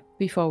nearby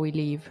before we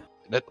leave.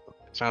 That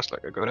sounds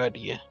like a good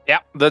idea. Yeah,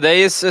 the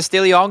day is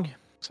still young,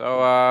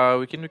 so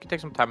we can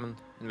take some time and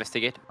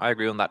investigate. I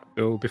agree on that.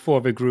 So before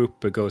the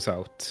group goes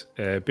out,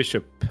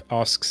 Bishop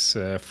asks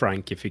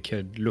Frank if he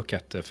could look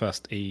at the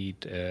first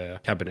aid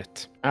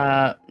cabinet.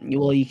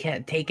 Well, you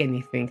can't take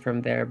anything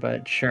from there,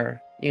 but sure,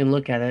 you can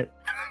look at it.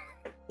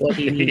 What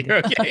do you need?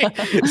 Okay,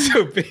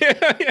 so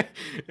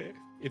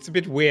it's a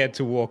bit weird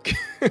to walk.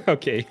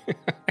 Okay,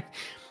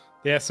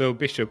 yeah. So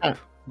Bishop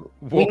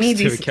We walks need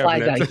to these the supplies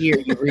cabinet. out here.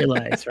 You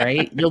realize,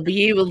 right? You'll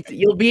be able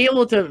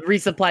to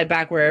resupply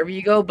back wherever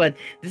you go, but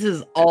this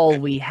is all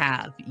we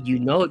have. You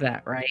know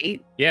that,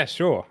 right? Yeah,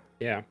 sure.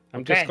 Yeah,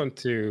 I'm just Okay. going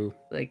to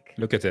Like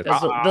look at it.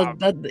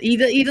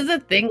 he does a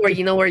thing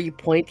where where you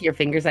point your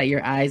fingers at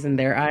your eyes and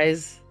their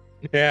eyes.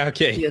 Yeah, He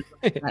okay. does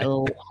that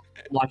little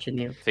watching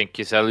you. I think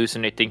he's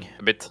hallucinating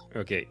a bit.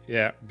 Okay,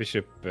 yeah.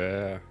 Bishop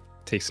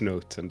takes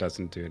note and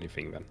doesn't do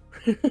anything then.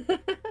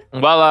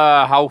 Well,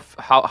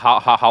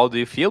 how do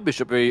you feel,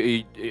 Bishop? Are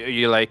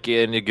you like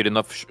in a good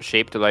enough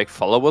shape to like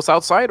follow us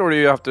outside, or do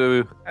you have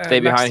to stay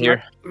behind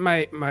here?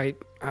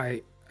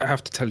 I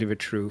have to tell you the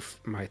truth.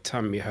 My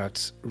tummy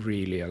hurts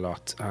really a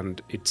lot,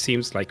 and it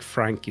seems like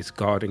Frank is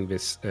guarding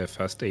this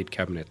first aid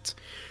cabinet.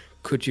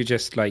 Could you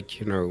just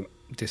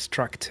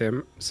distract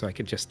him so I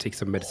could just take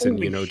some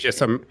medicine? Holy just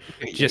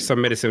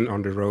some medicine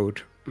on the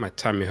road. My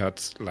tummy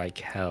hurts like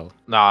hell.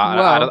 No,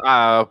 I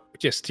don't.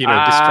 Just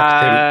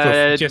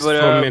distract him for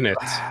a minute.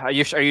 Are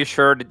you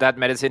sure that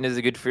medicine is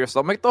good for your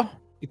stomach, though?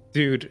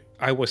 Dude,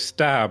 I was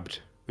stabbed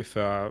with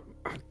a...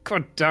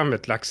 God damn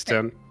it,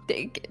 Laxton.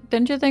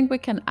 Don't you think we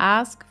can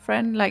ask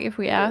friend, like if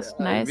we ask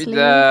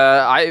nicely?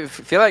 I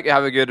feel like I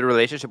have a good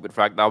relationship with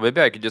Frank now. Maybe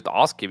I could just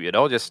ask him,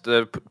 just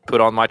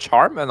put on my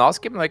charm and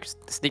ask him, like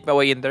sneak my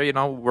way in there,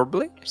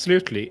 verbally.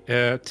 Absolutely.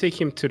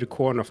 Take him to the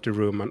corner of the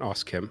room and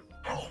ask him.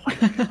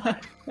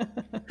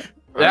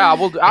 Yeah,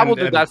 I will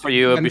do that for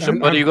you, Bishop.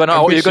 But you're gonna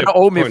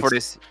owe me for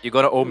this. You're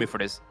gonna owe me for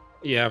this.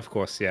 Yeah, of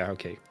course. Yeah,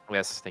 okay.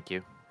 Yes, thank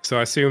you. So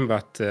I assume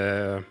that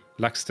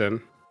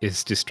Laxton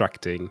is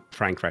distracting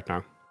Frank right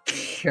now.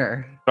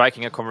 Sure.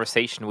 Striking a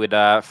conversation with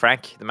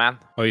Frank, the man.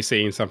 Are you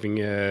saying something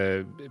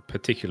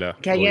particular?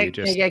 Can I get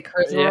a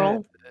charisma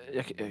roll?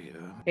 Can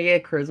I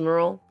get a charisma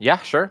roll? Yeah,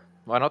 sure.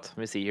 Why not? Let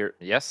me see here.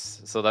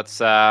 Yes. So that's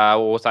what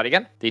was that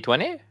again?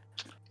 D20?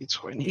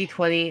 D20.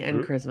 D20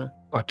 and charisma.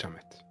 God damn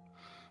it.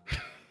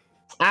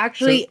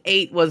 Actually,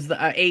 8 was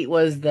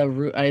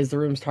the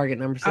room's target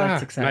number, so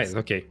that's success.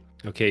 Nice.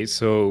 Okay,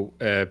 so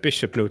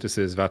Bishop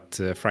notices that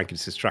Frank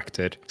is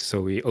distracted,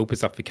 so he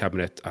opens up the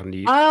cabinet and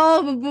he...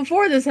 Oh, but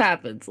before this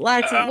happens,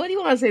 Laxton, what do you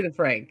want to say to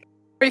Frank? How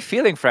are you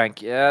feeling,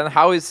 Frank? And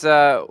how is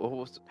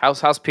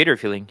how's Peter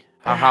feeling?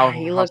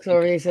 He looks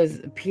over and he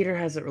says, Peter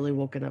hasn't really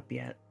woken up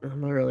yet.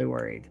 I'm really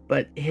worried.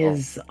 But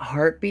his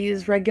heartbeat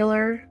is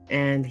regular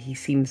and he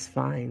seems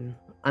fine.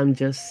 I'm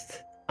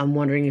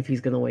wondering if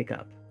he's gonna wake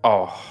up.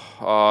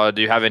 Oh,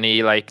 do you have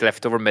any like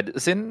leftover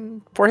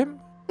medicine for him?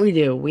 We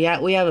do. We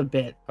have a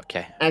bit.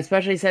 Okay.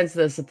 Especially since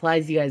the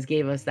supplies you guys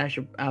gave us, that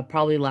should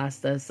probably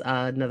last us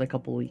another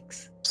couple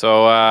weeks.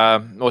 So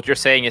what you're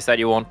saying is that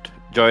you won't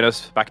join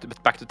us back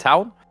to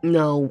town?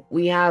 No,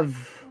 we have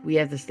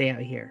to stay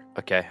out here.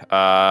 Okay.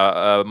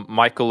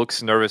 Michael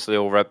looks nervously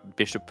over at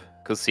Bishop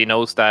because he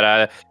knows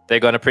that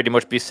they're gonna pretty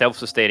much be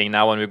self-sustaining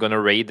now, and we're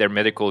gonna raid their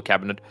medical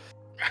cabinet.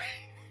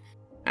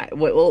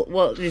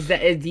 Well, do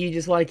you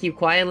just want to keep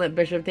quiet and let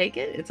Bishop take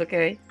it? It's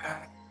okay.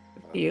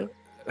 Up to you.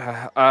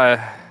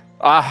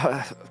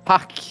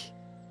 Fuck.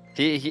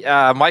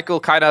 Michael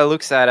kind of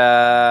looks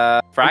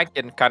at Frank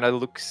and kind of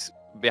looks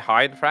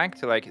behind Frank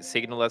to like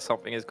signal that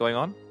something is going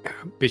on.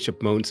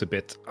 Bishop moans a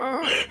bit.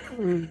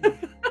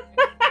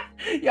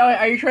 Yeah,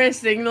 are you trying to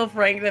signal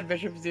Frank that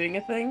Bishop's doing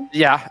a thing?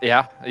 Yeah.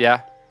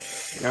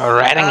 You're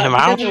ratting him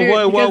out? Because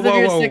of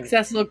your whoa.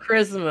 successful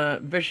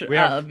charisma, Bishop,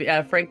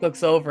 Frank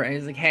looks over and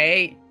he's like,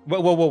 "Hey,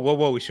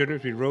 Whoa. We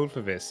shouldn't be rolled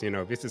for this.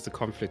 This is a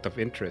conflict of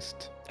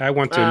interest. I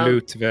want to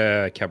loot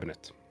the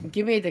cabinet.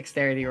 give me a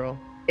dexterity roll."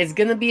 It's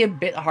gonna be a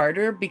bit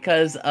harder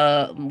because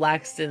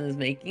Laxton is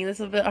making this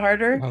a bit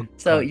harder. Oh,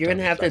 so God you're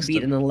gonna have to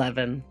beat Laxton. an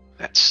 11.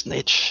 That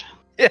snitch.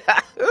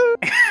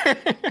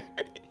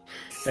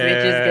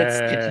 Snitches get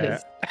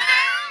stitches.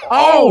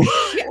 Oh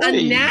shit! A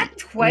Hey. nat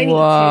 22.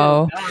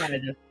 Whoa. God.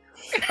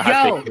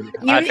 I Yo,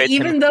 think- I think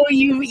even though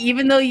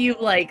you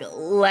like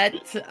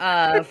let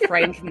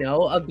Frank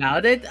know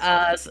about it,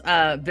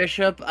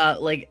 Bishop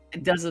like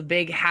does a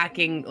big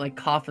hacking like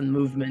coffin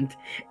movement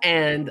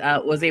and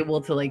was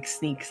able to like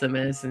sneak some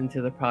medicine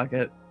into the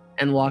pocket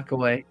and walk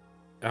away.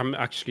 I'm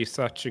actually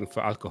searching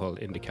for alcohol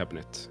in the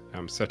cabinet.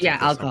 I'm searching Yeah,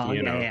 for alcohol.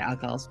 something, Yeah,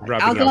 alcohol's fine.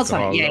 rubbing Alcohol's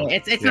fine. alcohol, Yeah,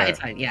 it's yeah. fine. It's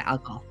fine. Yeah,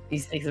 alcohol. You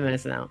sneak some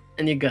medicine out,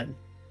 and you're good.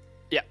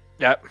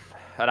 Yeah.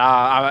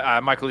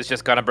 And Michael is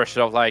just gonna brush it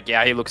off like,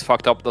 yeah, he looks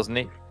fucked up, doesn't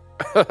he?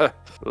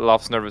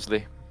 Laughs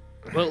nervously.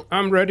 Well,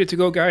 I'm ready to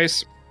go,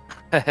 guys.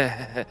 You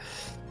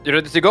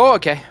ready to go?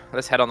 Okay,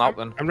 let's head on out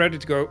then. I'm ready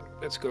to go.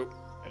 Let's go.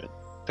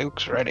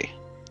 Duke's ready.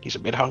 He's a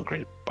bit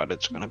hungry, but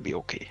it's gonna be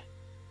okay.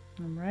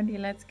 I'm ready.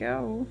 Let's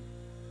go.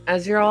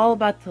 As you're all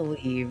about to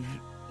leave,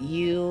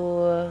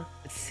 you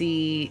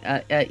see,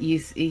 you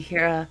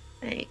hear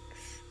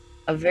thanks.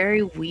 A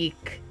very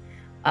weak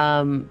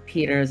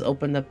Peter has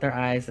opened up their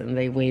eyes and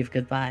they wave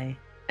goodbye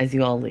as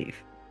you all leave.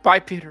 Bye,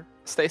 Peter.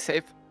 Stay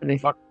safe. And they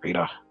Fuck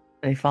Peter.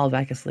 fall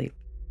back asleep.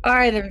 All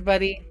right,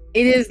 everybody.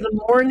 It is the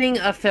morning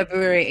of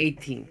February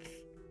 18th,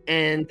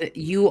 and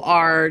you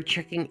are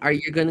checking. Are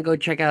you going to go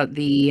check out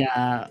the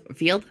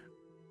field?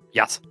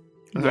 Yes.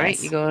 All right,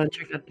 Yes. you go and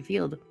check out the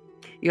field.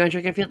 You go and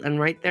check out the field, and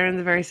right there in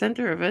the very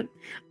center of it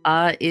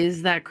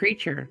is that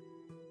creature.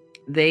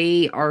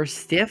 They are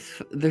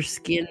stiff. Their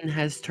skin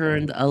has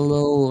turned a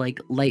little like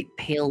light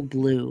pale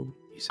blue.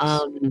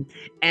 And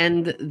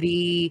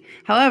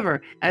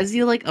however, as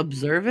you like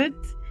observe it,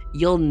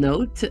 you'll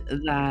note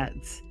that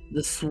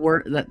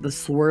the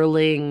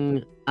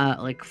swirling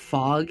like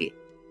fog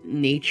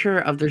nature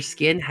of their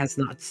skin has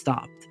not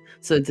stopped.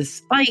 So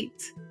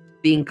despite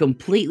being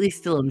completely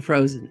still and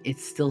frozen,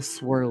 it's still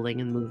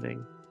swirling and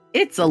moving.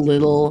 It's a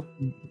little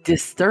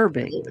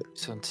disturbing.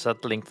 It's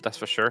unsettling, that's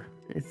for sure.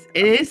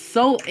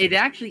 It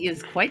actually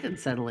is quite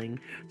unsettling.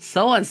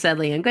 So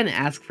unsettling, I'm going to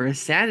ask for a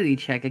sanity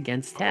check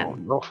against 10. Oh,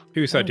 no.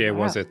 Whose Oh, idea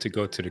was wow. it to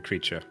go to the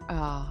creature?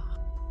 Ah.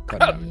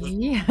 God.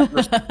 Yeah.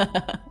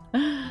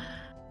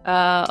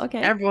 Okay.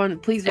 Everyone,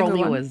 please roll me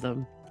Everyone.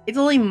 wisdom. It's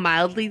only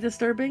mildly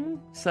disturbing,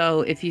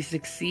 so if you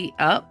succeed,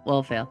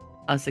 fail.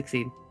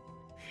 Succeed.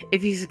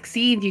 If you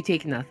succeed, you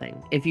take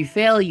nothing. If you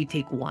fail, you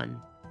take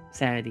 1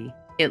 sanity.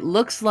 It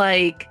looks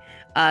like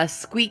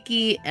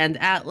Squeaky and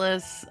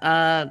Atlas,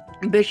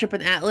 Bishop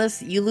and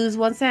Atlas, you lose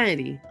 1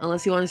 sanity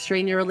unless you want to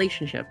strain your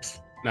relationships.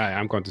 Nah,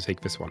 I'm going to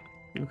take this one.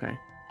 Okay.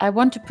 I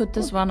want to put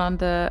this one on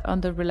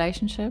the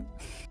relationship.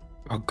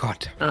 Oh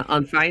God.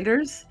 On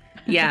finders.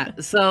 Yeah.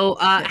 So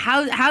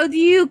how do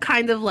you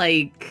kind of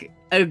like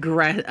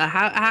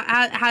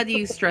how do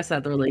you stress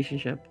out the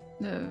relationship?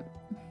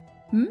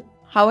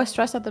 How I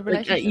stress out the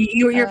Like, relationship?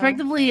 you're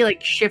effectively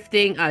like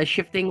shifting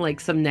like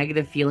some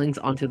negative feelings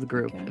onto the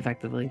group. Okay.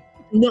 Effectively,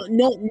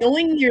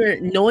 knowing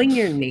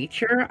your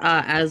nature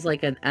as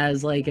like an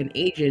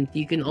agent,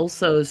 you can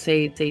also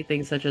say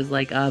things such as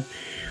like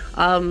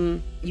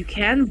you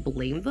can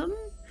blame them.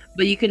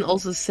 But you can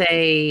also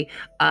say,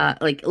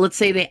 like, let's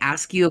say they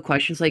ask you a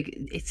question. It's like,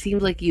 it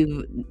seems like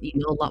you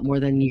know a lot more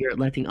than you're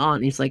letting on.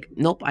 And it's like,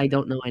 nope, I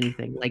don't know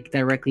anything. Like,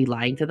 directly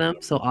lying to them.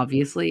 So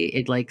obviously,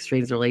 it like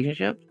strains the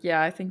relationship.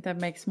 Yeah, I think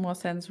that makes more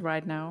sense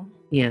right now.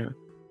 Yeah.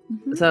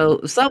 Mhm. So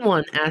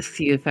someone asks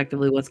you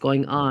effectively what's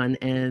going on,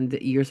 and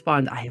you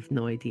respond, I have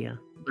no idea.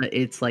 But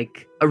it's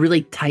like a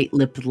really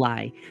tight-lipped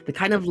lie. The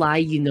kind of lie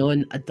you know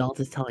an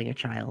adult is telling a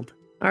child.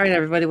 All right,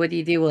 everybody, what do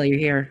you do while you're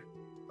here?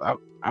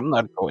 I'm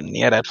not going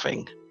near that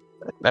thing.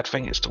 That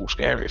thing is too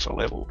scary for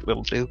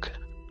little Duke.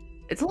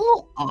 It's a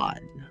little odd.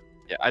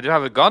 Yeah, I do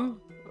have a gun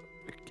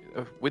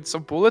with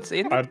some bullets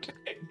in it.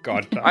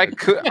 God. I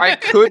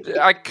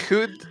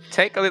could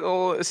take a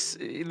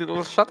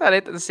little shot at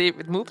it and see if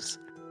it moves.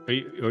 Are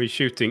you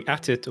shooting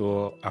at it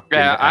or up?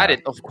 Yeah, in the at air?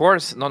 it, of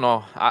course.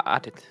 No,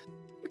 at it.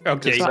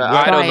 Okay. Just, well-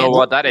 I don't know Try it.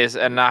 what that is,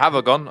 and I have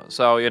a gun,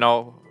 so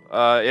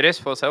it is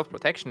for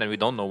self-protection, and we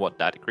don't know what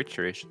that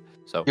creature is.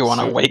 So You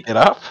want to wake it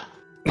up?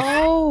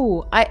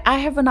 Oh, I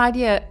have an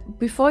idea.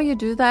 Before you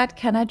do that,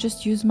 can I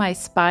just use my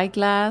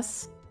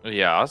spyglass?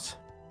 Yes.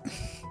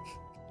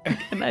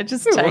 Can I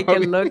just take a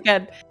look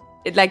at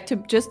it, like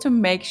to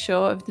make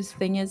sure if this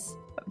thing is,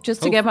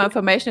 just to get my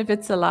information if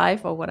it's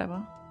alive or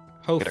whatever?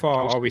 How Get a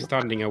far close are we look.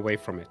 standing away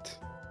from it?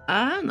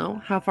 I don't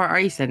know. How far are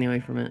you standing away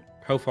from it?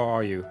 How far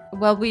are you?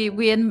 Well, we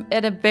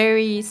at a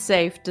very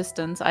safe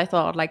distance. I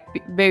thought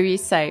very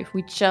safe.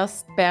 We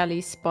just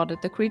barely spotted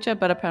the creature,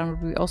 but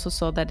apparently we also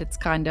saw that it's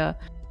kind of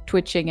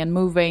twitching and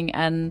moving.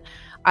 And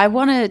I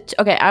want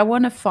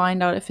to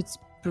find out if it's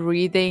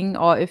breathing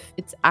or if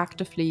it's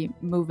actively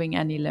moving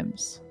any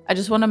limbs. I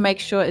just want to make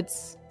sure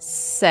it's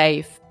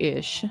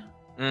safe-ish.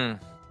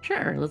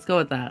 Sure, let's go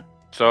with that.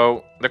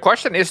 So the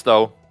question is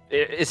though,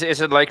 is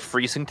it like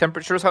freezing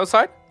temperatures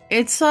outside?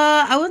 It's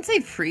I wouldn't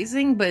say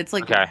freezing, but it's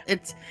like Okay.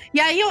 it's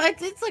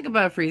it's like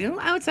about freezing.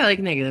 I would say like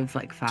negative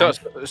like 5.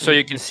 So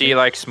you can see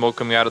like smoke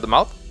coming out of the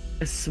mouth.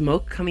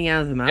 Smoke coming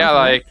out of the mouth. Yeah,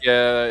 like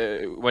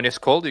when it's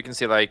cold, you can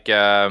see like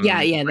that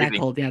breathing.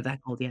 cold. Yeah, that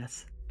cold.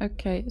 Yes.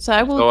 Okay, so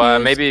I will So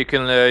use... maybe you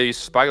can use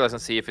spyglass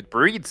and see if it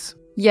breathes.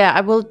 Yeah,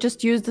 I will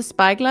just use the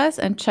spyglass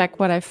and check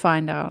what I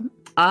find out.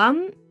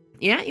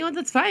 Yeah,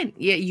 that's fine.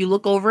 Yeah, you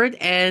look over it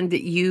and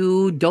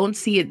you don't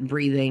see it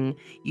breathing.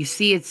 You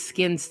see its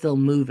skin still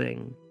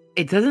moving.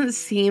 It doesn't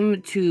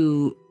seem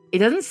to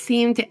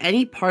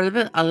any part of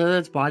it other than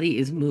its body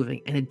is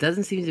moving, and it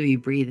doesn't seem to be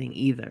breathing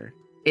either.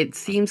 It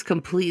seems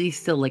completely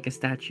still like a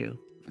statue.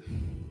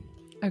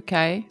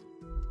 Okay.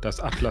 Does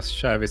Atlas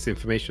share this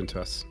information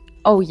to us?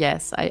 Oh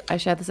yes, I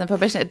share this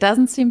information. It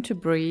doesn't seem to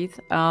breathe,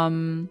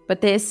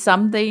 but there's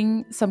some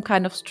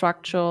kind of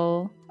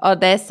structural, or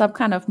there's some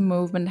kind of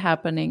movement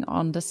happening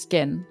on the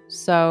skin.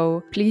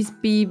 So please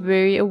be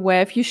very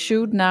aware. If you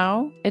shoot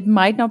now, it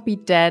might not be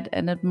dead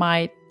and it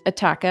might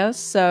attack us.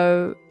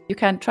 So you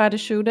can try to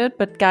shoot it,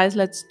 but guys,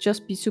 let's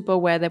just be super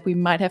aware that we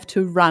might have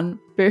to run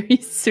very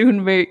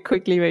soon, very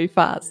quickly, very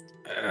fast.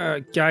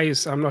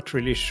 Guys, I'm not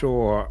really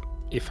sure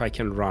if I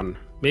can run.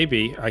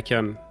 Maybe I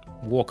can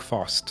walk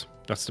fast.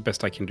 That's the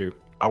best I can do.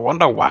 I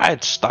wonder why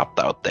it stopped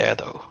out there,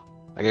 though.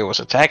 Like it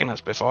was attacking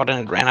us before,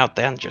 then it ran out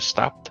there and just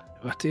stopped.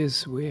 That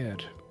is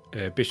weird.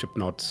 Bishop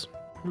nods.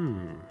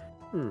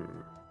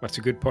 That's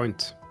a good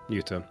point,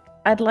 Newton.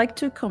 I'd like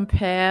to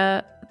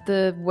compare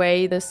the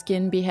way the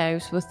skin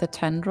behaves with the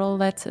tendril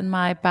that's in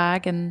my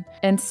bag and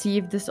see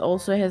if this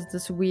also has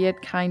this weird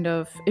kind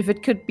of, if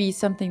it could be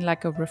something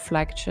like a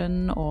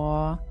reflection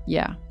or,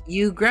 yeah.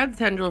 You grab the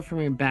tendril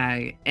from your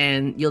bag,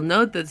 and you'll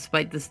note that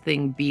despite this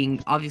thing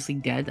being obviously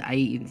dead,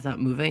 i.e. it's not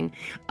moving,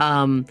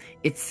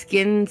 its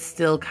skin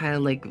still kind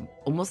of like,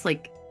 almost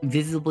like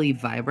visibly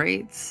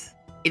vibrates.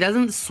 It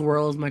doesn't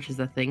swirl as much as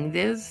the thing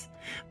is,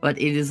 but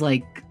it is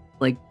like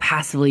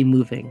passively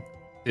moving.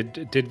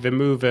 Did the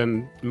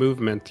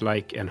movement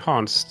like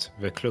enhanced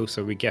the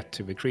closer we get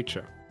to the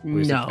creature? Or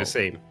is No. it the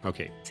same?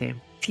 Okay.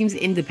 Same. Seems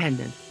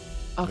independent.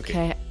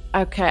 Okay.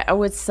 I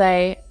would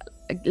say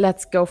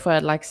let's go for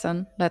it,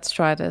 Laxton. Let's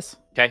try this.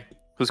 Okay,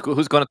 who's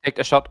gonna take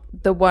a shot?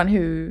 The one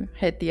who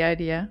had the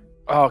idea.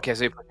 Oh, okay,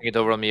 so you're putting it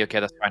over on me. Okay,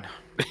 that's fine.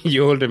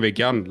 You holding the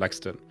gun,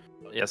 Laxton.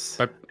 Yes.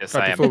 But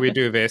I am. before we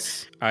do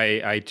this,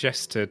 I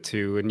gestured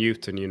to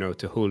Newton,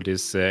 to hold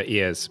his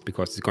ears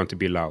because it's going to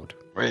be loud.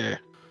 Yeah.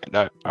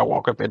 And I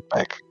walk a bit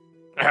back.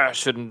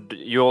 Shouldn't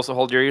you also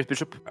hold your ears,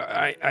 Bishop?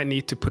 I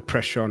need to put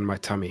pressure on my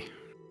tummy.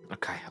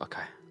 Okay. All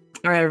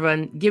right,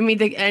 everyone. Give me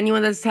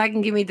anyone that's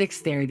attacking, give me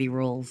dexterity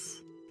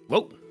rolls.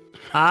 Whoa.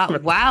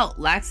 Wow.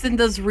 Laxton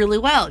does really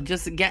well.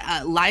 Just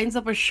lines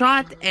up a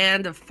shot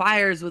and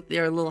fires with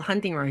their little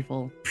hunting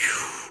rifle.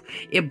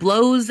 It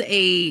blows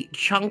a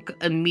chunk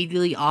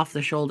immediately off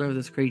the shoulder of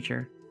this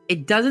creature.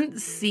 It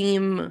doesn't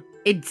seem...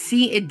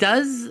 It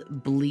does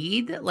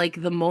bleed,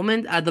 like the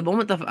moment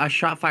a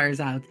shot fires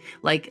out,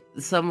 like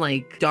some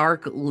like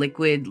dark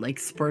liquid like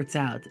spurts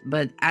out,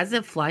 but as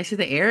it flies through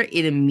the air,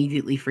 it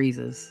immediately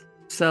freezes.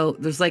 So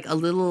there's like a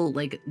little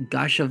like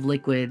gush of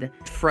liquid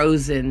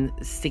frozen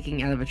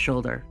sticking out of its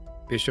shoulder.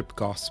 Bishop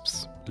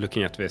gasps,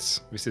 looking at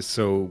this. This is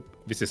so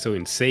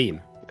insane.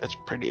 It's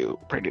pretty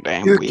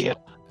damn weird.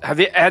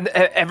 Have you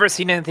ever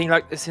seen anything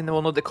like this in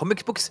one of the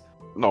comics books?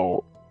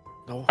 No,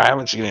 I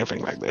haven't seen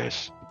anything like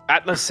this.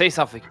 Atlas, say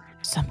something.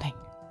 Something.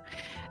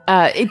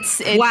 Wow.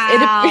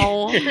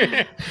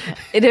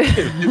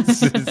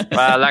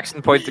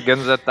 Laxton point the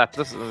guns at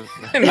Atlas.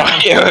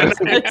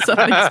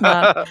 Something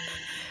smart.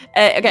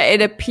 Okay,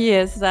 it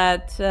appears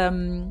that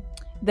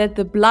that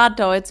the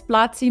blood or its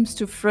blood seems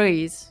to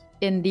freeze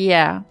in the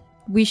air.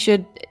 We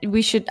should.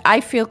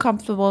 I feel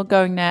comfortable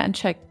going there and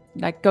check,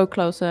 like go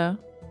closer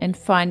and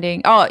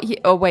finding.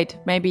 Oh wait,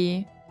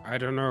 maybe. I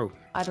don't know.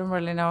 I don't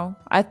really know.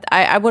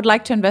 I would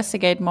like to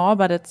investigate more,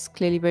 but it's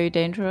clearly very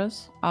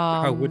dangerous.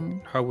 How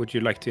would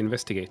you like to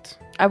investigate?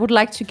 I would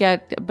like to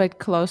get a bit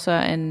closer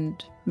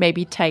and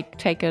maybe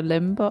take a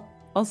limb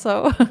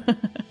also.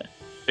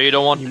 So you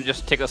don't want to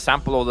just take a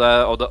sample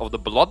of the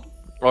blood,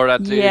 or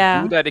that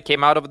that it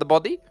came out of the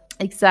body?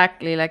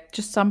 Exactly, like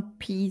just some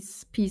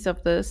piece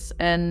of this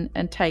and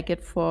take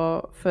it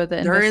for further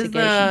investigation.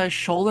 There is the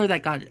shoulder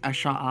that got a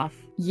shot off.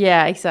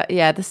 Yeah, exactly.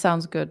 Yeah, this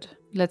sounds good.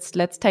 Let's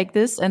take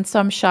this and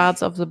some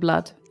shards of the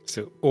blood.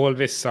 So all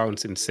this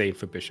sounds insane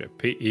for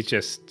Bishop. He's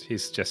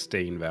just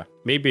staying there.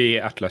 Maybe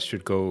Atlas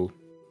should go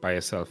by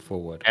herself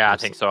forward. Yeah, I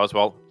think so as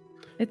well.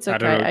 It's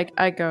okay.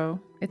 I go.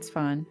 It's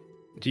fine.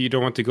 You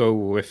don't want to go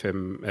with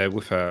him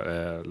with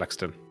her,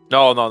 Laxton?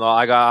 No.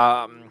 I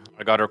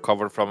got her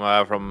covered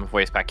from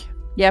waist back.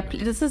 Yeah,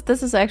 this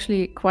is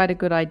actually quite a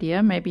good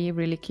idea. Maybe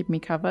really keep me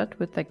covered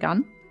with the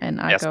gun, and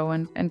I go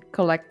and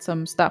collect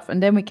some stuff,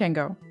 and then we can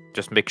go.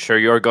 Just make sure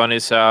your gun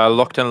is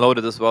locked and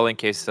loaded as well, in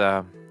case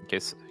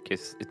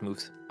case it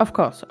moves. Of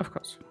course.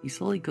 You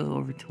slowly go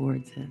over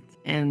towards it.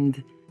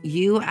 And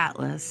you,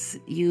 Atlas,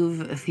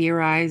 you've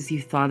theorized,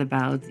 you've thought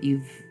about,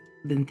 you've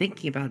been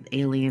thinking about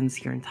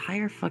aliens your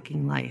entire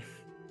fucking life.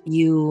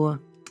 You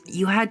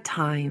had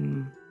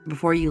time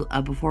before you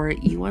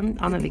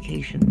went on a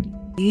vacation.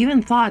 You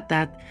even thought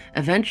that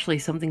eventually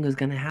something was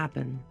going to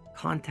happen.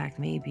 Contact,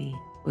 maybe.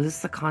 Was this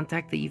the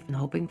contact that you've been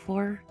hoping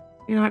for?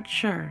 You're not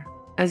sure.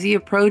 As you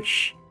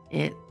approach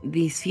it,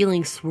 these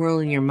feelings swirl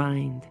in your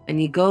mind,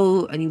 and you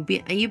go and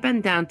you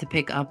bend down to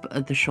pick up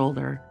the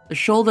shoulder. The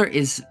shoulder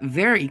is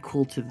very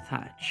cool to the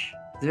touch.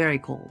 It's very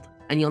cold.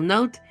 And you'll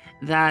note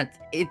that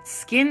its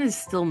skin is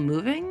still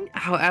moving.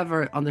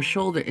 However, on the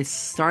shoulder, it's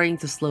starting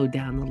to slow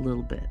down a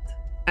little bit.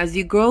 As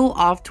you go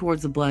off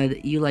towards the blood,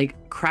 you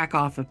crack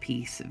off a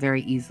piece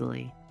very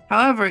easily.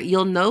 However,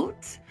 you'll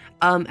note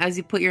as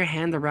you put your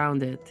hand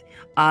around it,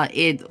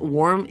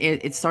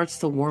 it starts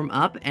to warm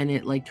up and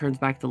it turns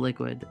back to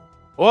liquid.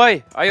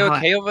 Oi, are you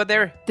okay over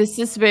there? This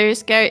is very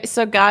scary.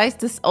 So guys,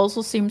 this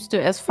also seems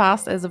to, as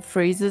fast as it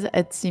freezes,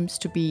 it seems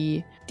to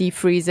be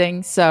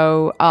defreezing.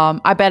 So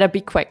I better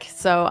be quick.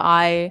 So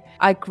I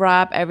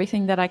grab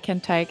everything that I can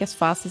take as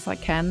fast as I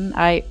can.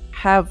 I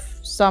have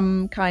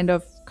some kind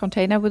of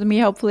container with me,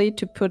 hopefully,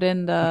 to put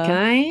in the... Can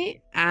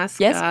I ask?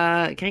 Yes.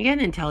 Can I get an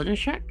intelligence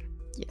check?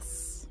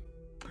 Yes.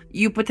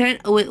 With an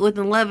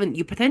 11,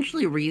 you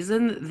potentially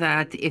reason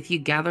that if you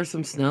gather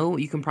some snow,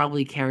 you can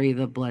probably carry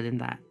the blood in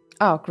that.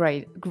 Oh,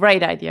 great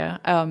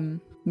idea.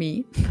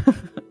 Me.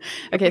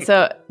 Okay,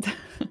 so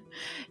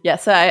yeah,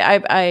 so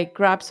I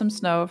grab some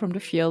snow from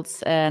the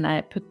fields and I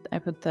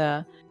put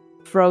the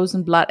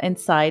frozen blood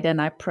inside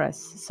and I press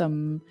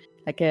some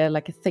like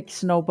a thick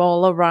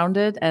snowball around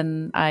it,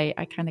 and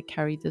I kind of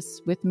carry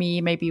this with me,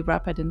 maybe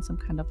wrap it in some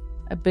kind of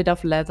a bit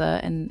of leather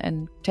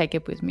and take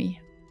it with me.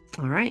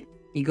 All right,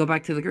 you go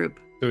back to the group.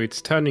 So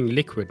it's turning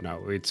liquid now.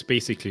 It's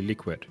basically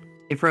liquid.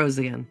 It froze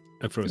again.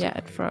 It froze. Yeah,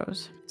 it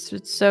froze.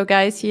 So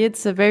guys, here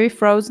it's very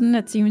frozen.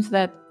 It seems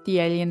that the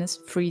alien is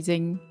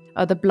freezing.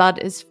 The blood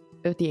is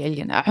the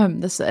alien.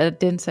 This I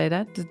didn't say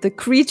that. The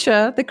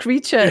creature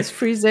is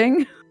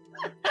freezing.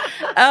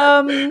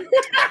 It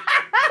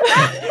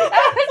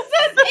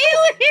says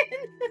alien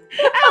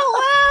out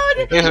loud.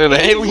 Is it an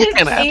alien?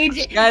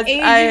 Guys,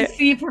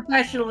 Agency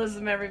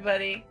professionalism,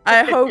 everybody.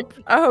 I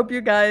hope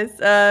you guys.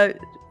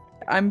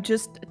 I'm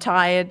just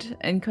tired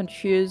and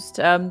confused.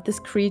 This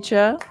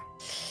creature,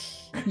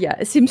 yeah,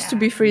 it seems to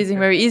be freezing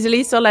very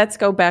easily. So let's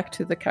go back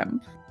to the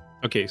camp.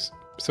 Okay,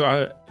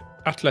 so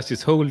Atlas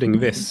is holding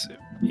this.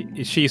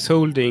 She's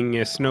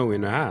holding snow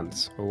in her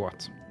hands, or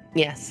what?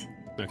 Yes.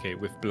 Okay,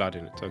 with blood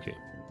in it. Okay.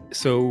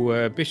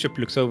 So Bishop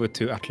looks over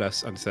to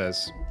Atlas and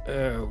says,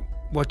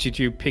 "What did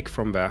you pick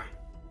from there?"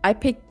 I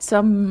picked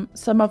some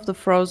of the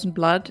frozen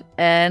blood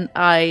and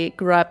I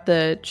grabbed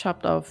the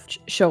chopped off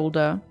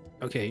shoulder.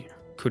 Okay.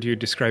 Could you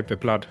describe the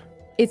blood?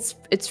 It's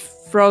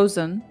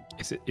frozen.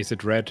 Is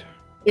it red?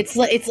 It's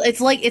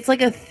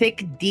like a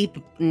thick, deep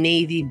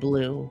navy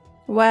blue.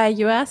 Why are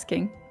you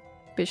asking,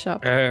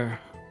 Bishop?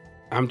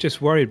 I'm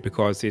just worried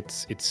because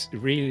it's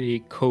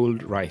really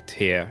cold right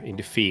here in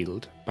the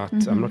field, but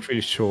I'm not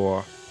really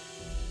sure.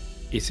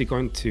 Is it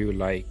going to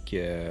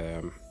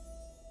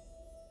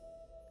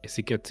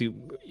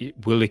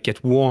will it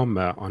get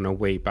warmer on our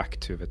way back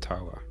to the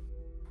tower?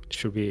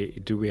 Do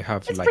we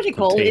have It's like pretty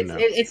cold. container?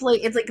 It's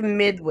like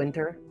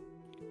midwinter.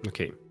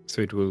 Okay,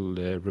 so it will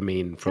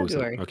remain frozen.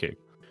 February. Okay.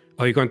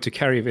 Are you going to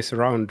carry this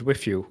around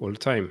with you all the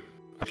time,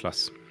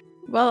 Atlas?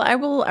 Well, I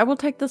will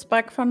take this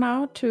back for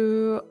now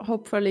to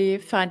hopefully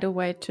find a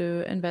way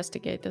to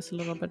investigate this a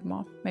little bit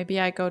more. Maybe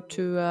I go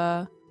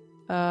to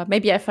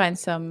maybe I find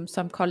some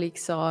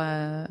colleagues or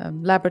a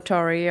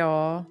laboratory,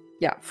 or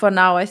yeah. For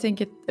now, I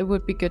think it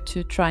would be good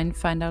to try and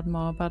find out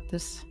more about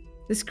this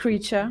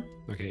creature.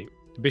 Okay.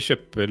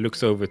 Bishop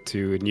looks over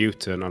to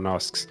Newton and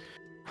asks,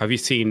 "Have you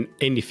seen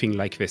anything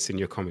like this in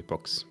your comic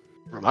books?"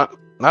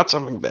 Not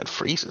something that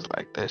freezes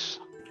like this,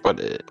 but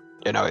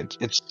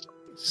it's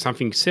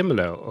something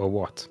similar, or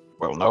what?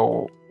 Well,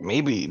 no,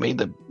 maybe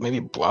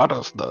blood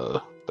of the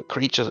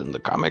creatures in the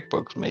comic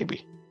books,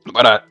 maybe.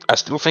 But I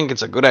still think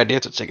it's a good idea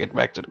to take it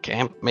back to the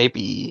camp.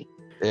 Maybe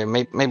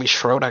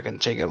Schroeder can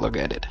take a look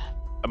at it.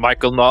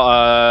 Michael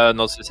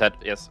nods his head.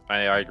 Yes, I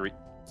agree.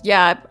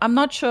 Yeah, I'm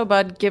not sure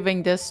about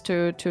giving this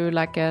to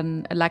like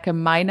a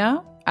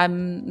minor.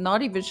 I'm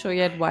not even sure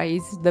yet why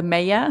he's the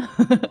mayor,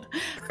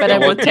 but I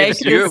will take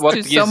this what to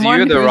gives someone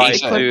you the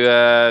who's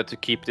right to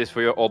keep this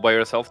for all by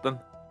yourself then?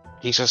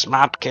 He's a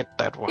smart kid,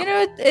 that one. You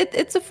know,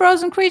 it's a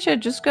frozen creature.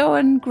 Just go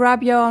and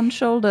grab your own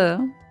shoulder.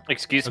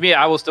 Excuse me,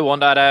 I was the one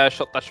that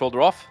shot that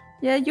shoulder off.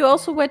 Yeah, you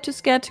also were too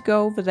scared to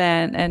go over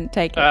there and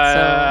take it.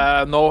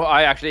 So no,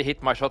 I actually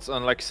hit my shots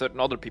unlike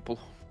certain other people.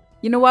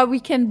 you know what? We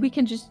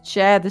can just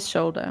share this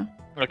shoulder.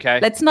 Okay.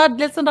 Let's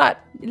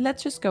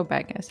just go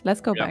back, guys.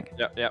 Let's go back.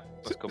 Yeah.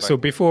 Let's go back. So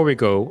before we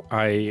go,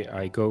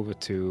 I go over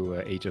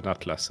to Agent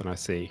Atlas and I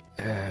say,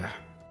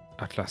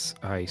 Atlas,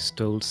 I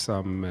stole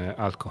some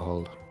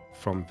alcohol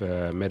from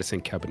the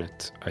medicine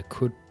cabinet. I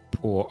could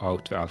pour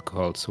out the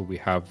alcohol, so we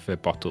have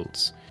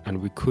bottles,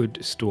 and we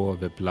could store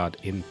the blood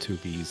into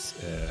these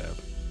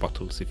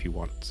bottles if you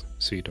want,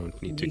 so you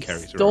don't need to You carry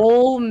it around.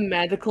 stole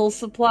medical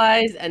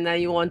supplies, and now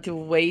you want to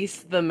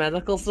waste the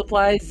medical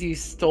supplies you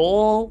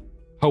stole?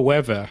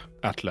 However,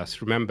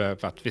 Atlas, remember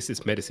that this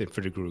is medicine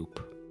for the group,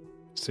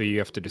 so you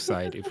have to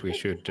decide if we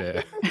should.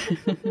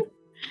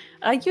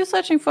 Are you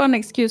searching for an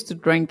excuse to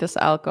drink this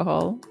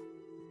alcohol?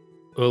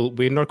 Well,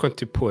 we're not going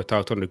to pour it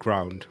out on the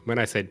ground. When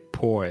I said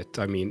pour it,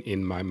 I mean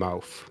in my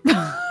mouth.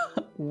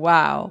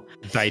 Wow.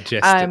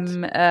 Digest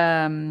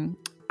it.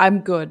 I'm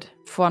good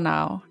for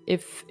now.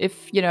 If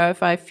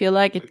I feel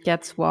like it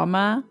gets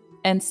warmer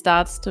and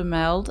starts to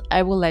melt,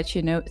 I will let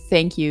you know.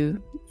 Thank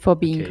you for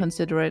being Okay.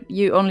 considerate.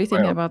 You only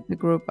think Well, about the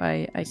group.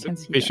 I can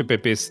see that. Bishop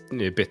is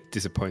a bit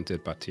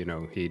disappointed, but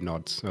he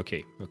nods.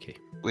 Okay.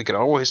 We could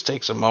always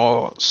take some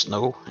more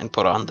snow and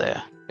put on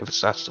there if it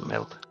starts to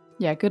melt.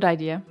 Yeah, good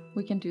idea.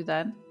 We can do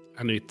that.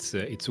 And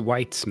it's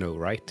white snow,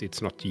 right?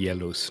 It's not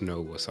yellow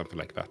snow or something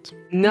like that.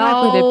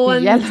 No would it be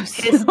one yellow?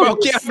 is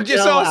Okay, I'm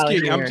just snow out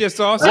asking. I'm here. just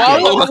asking.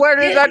 Wow, where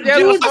did that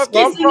yellow Dude, stuff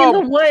come kissing in the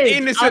from? woods.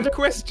 Innocent Other-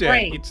 question.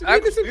 Right. It's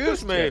innocent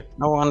Excuse me. question.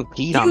 No one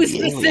peed on You the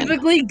alien.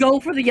 specifically go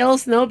for the yellow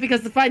snow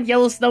because to find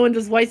yellow snow in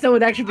this white snow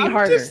would actually be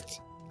harder.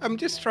 I'm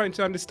just trying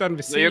to understand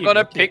the So you're scene.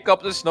 gonna Okay. pick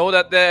up the snow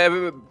that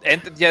the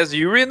entity has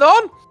urine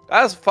on?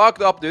 That's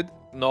fucked up, dude.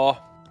 No,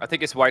 I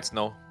think it's white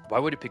snow. Why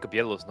would you pick up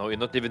yellow snow?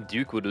 Not even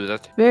Duke would do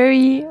that.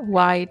 Very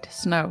white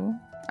snow.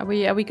 Are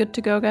we good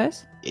to go,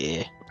 guys?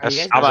 Yeah. Are you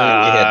guys I'm we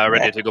head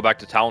ready back. to go back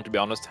to town, to be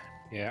honest.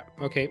 Yeah.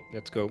 Okay.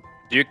 Let's go.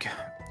 Duke,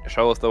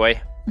 show us the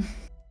way.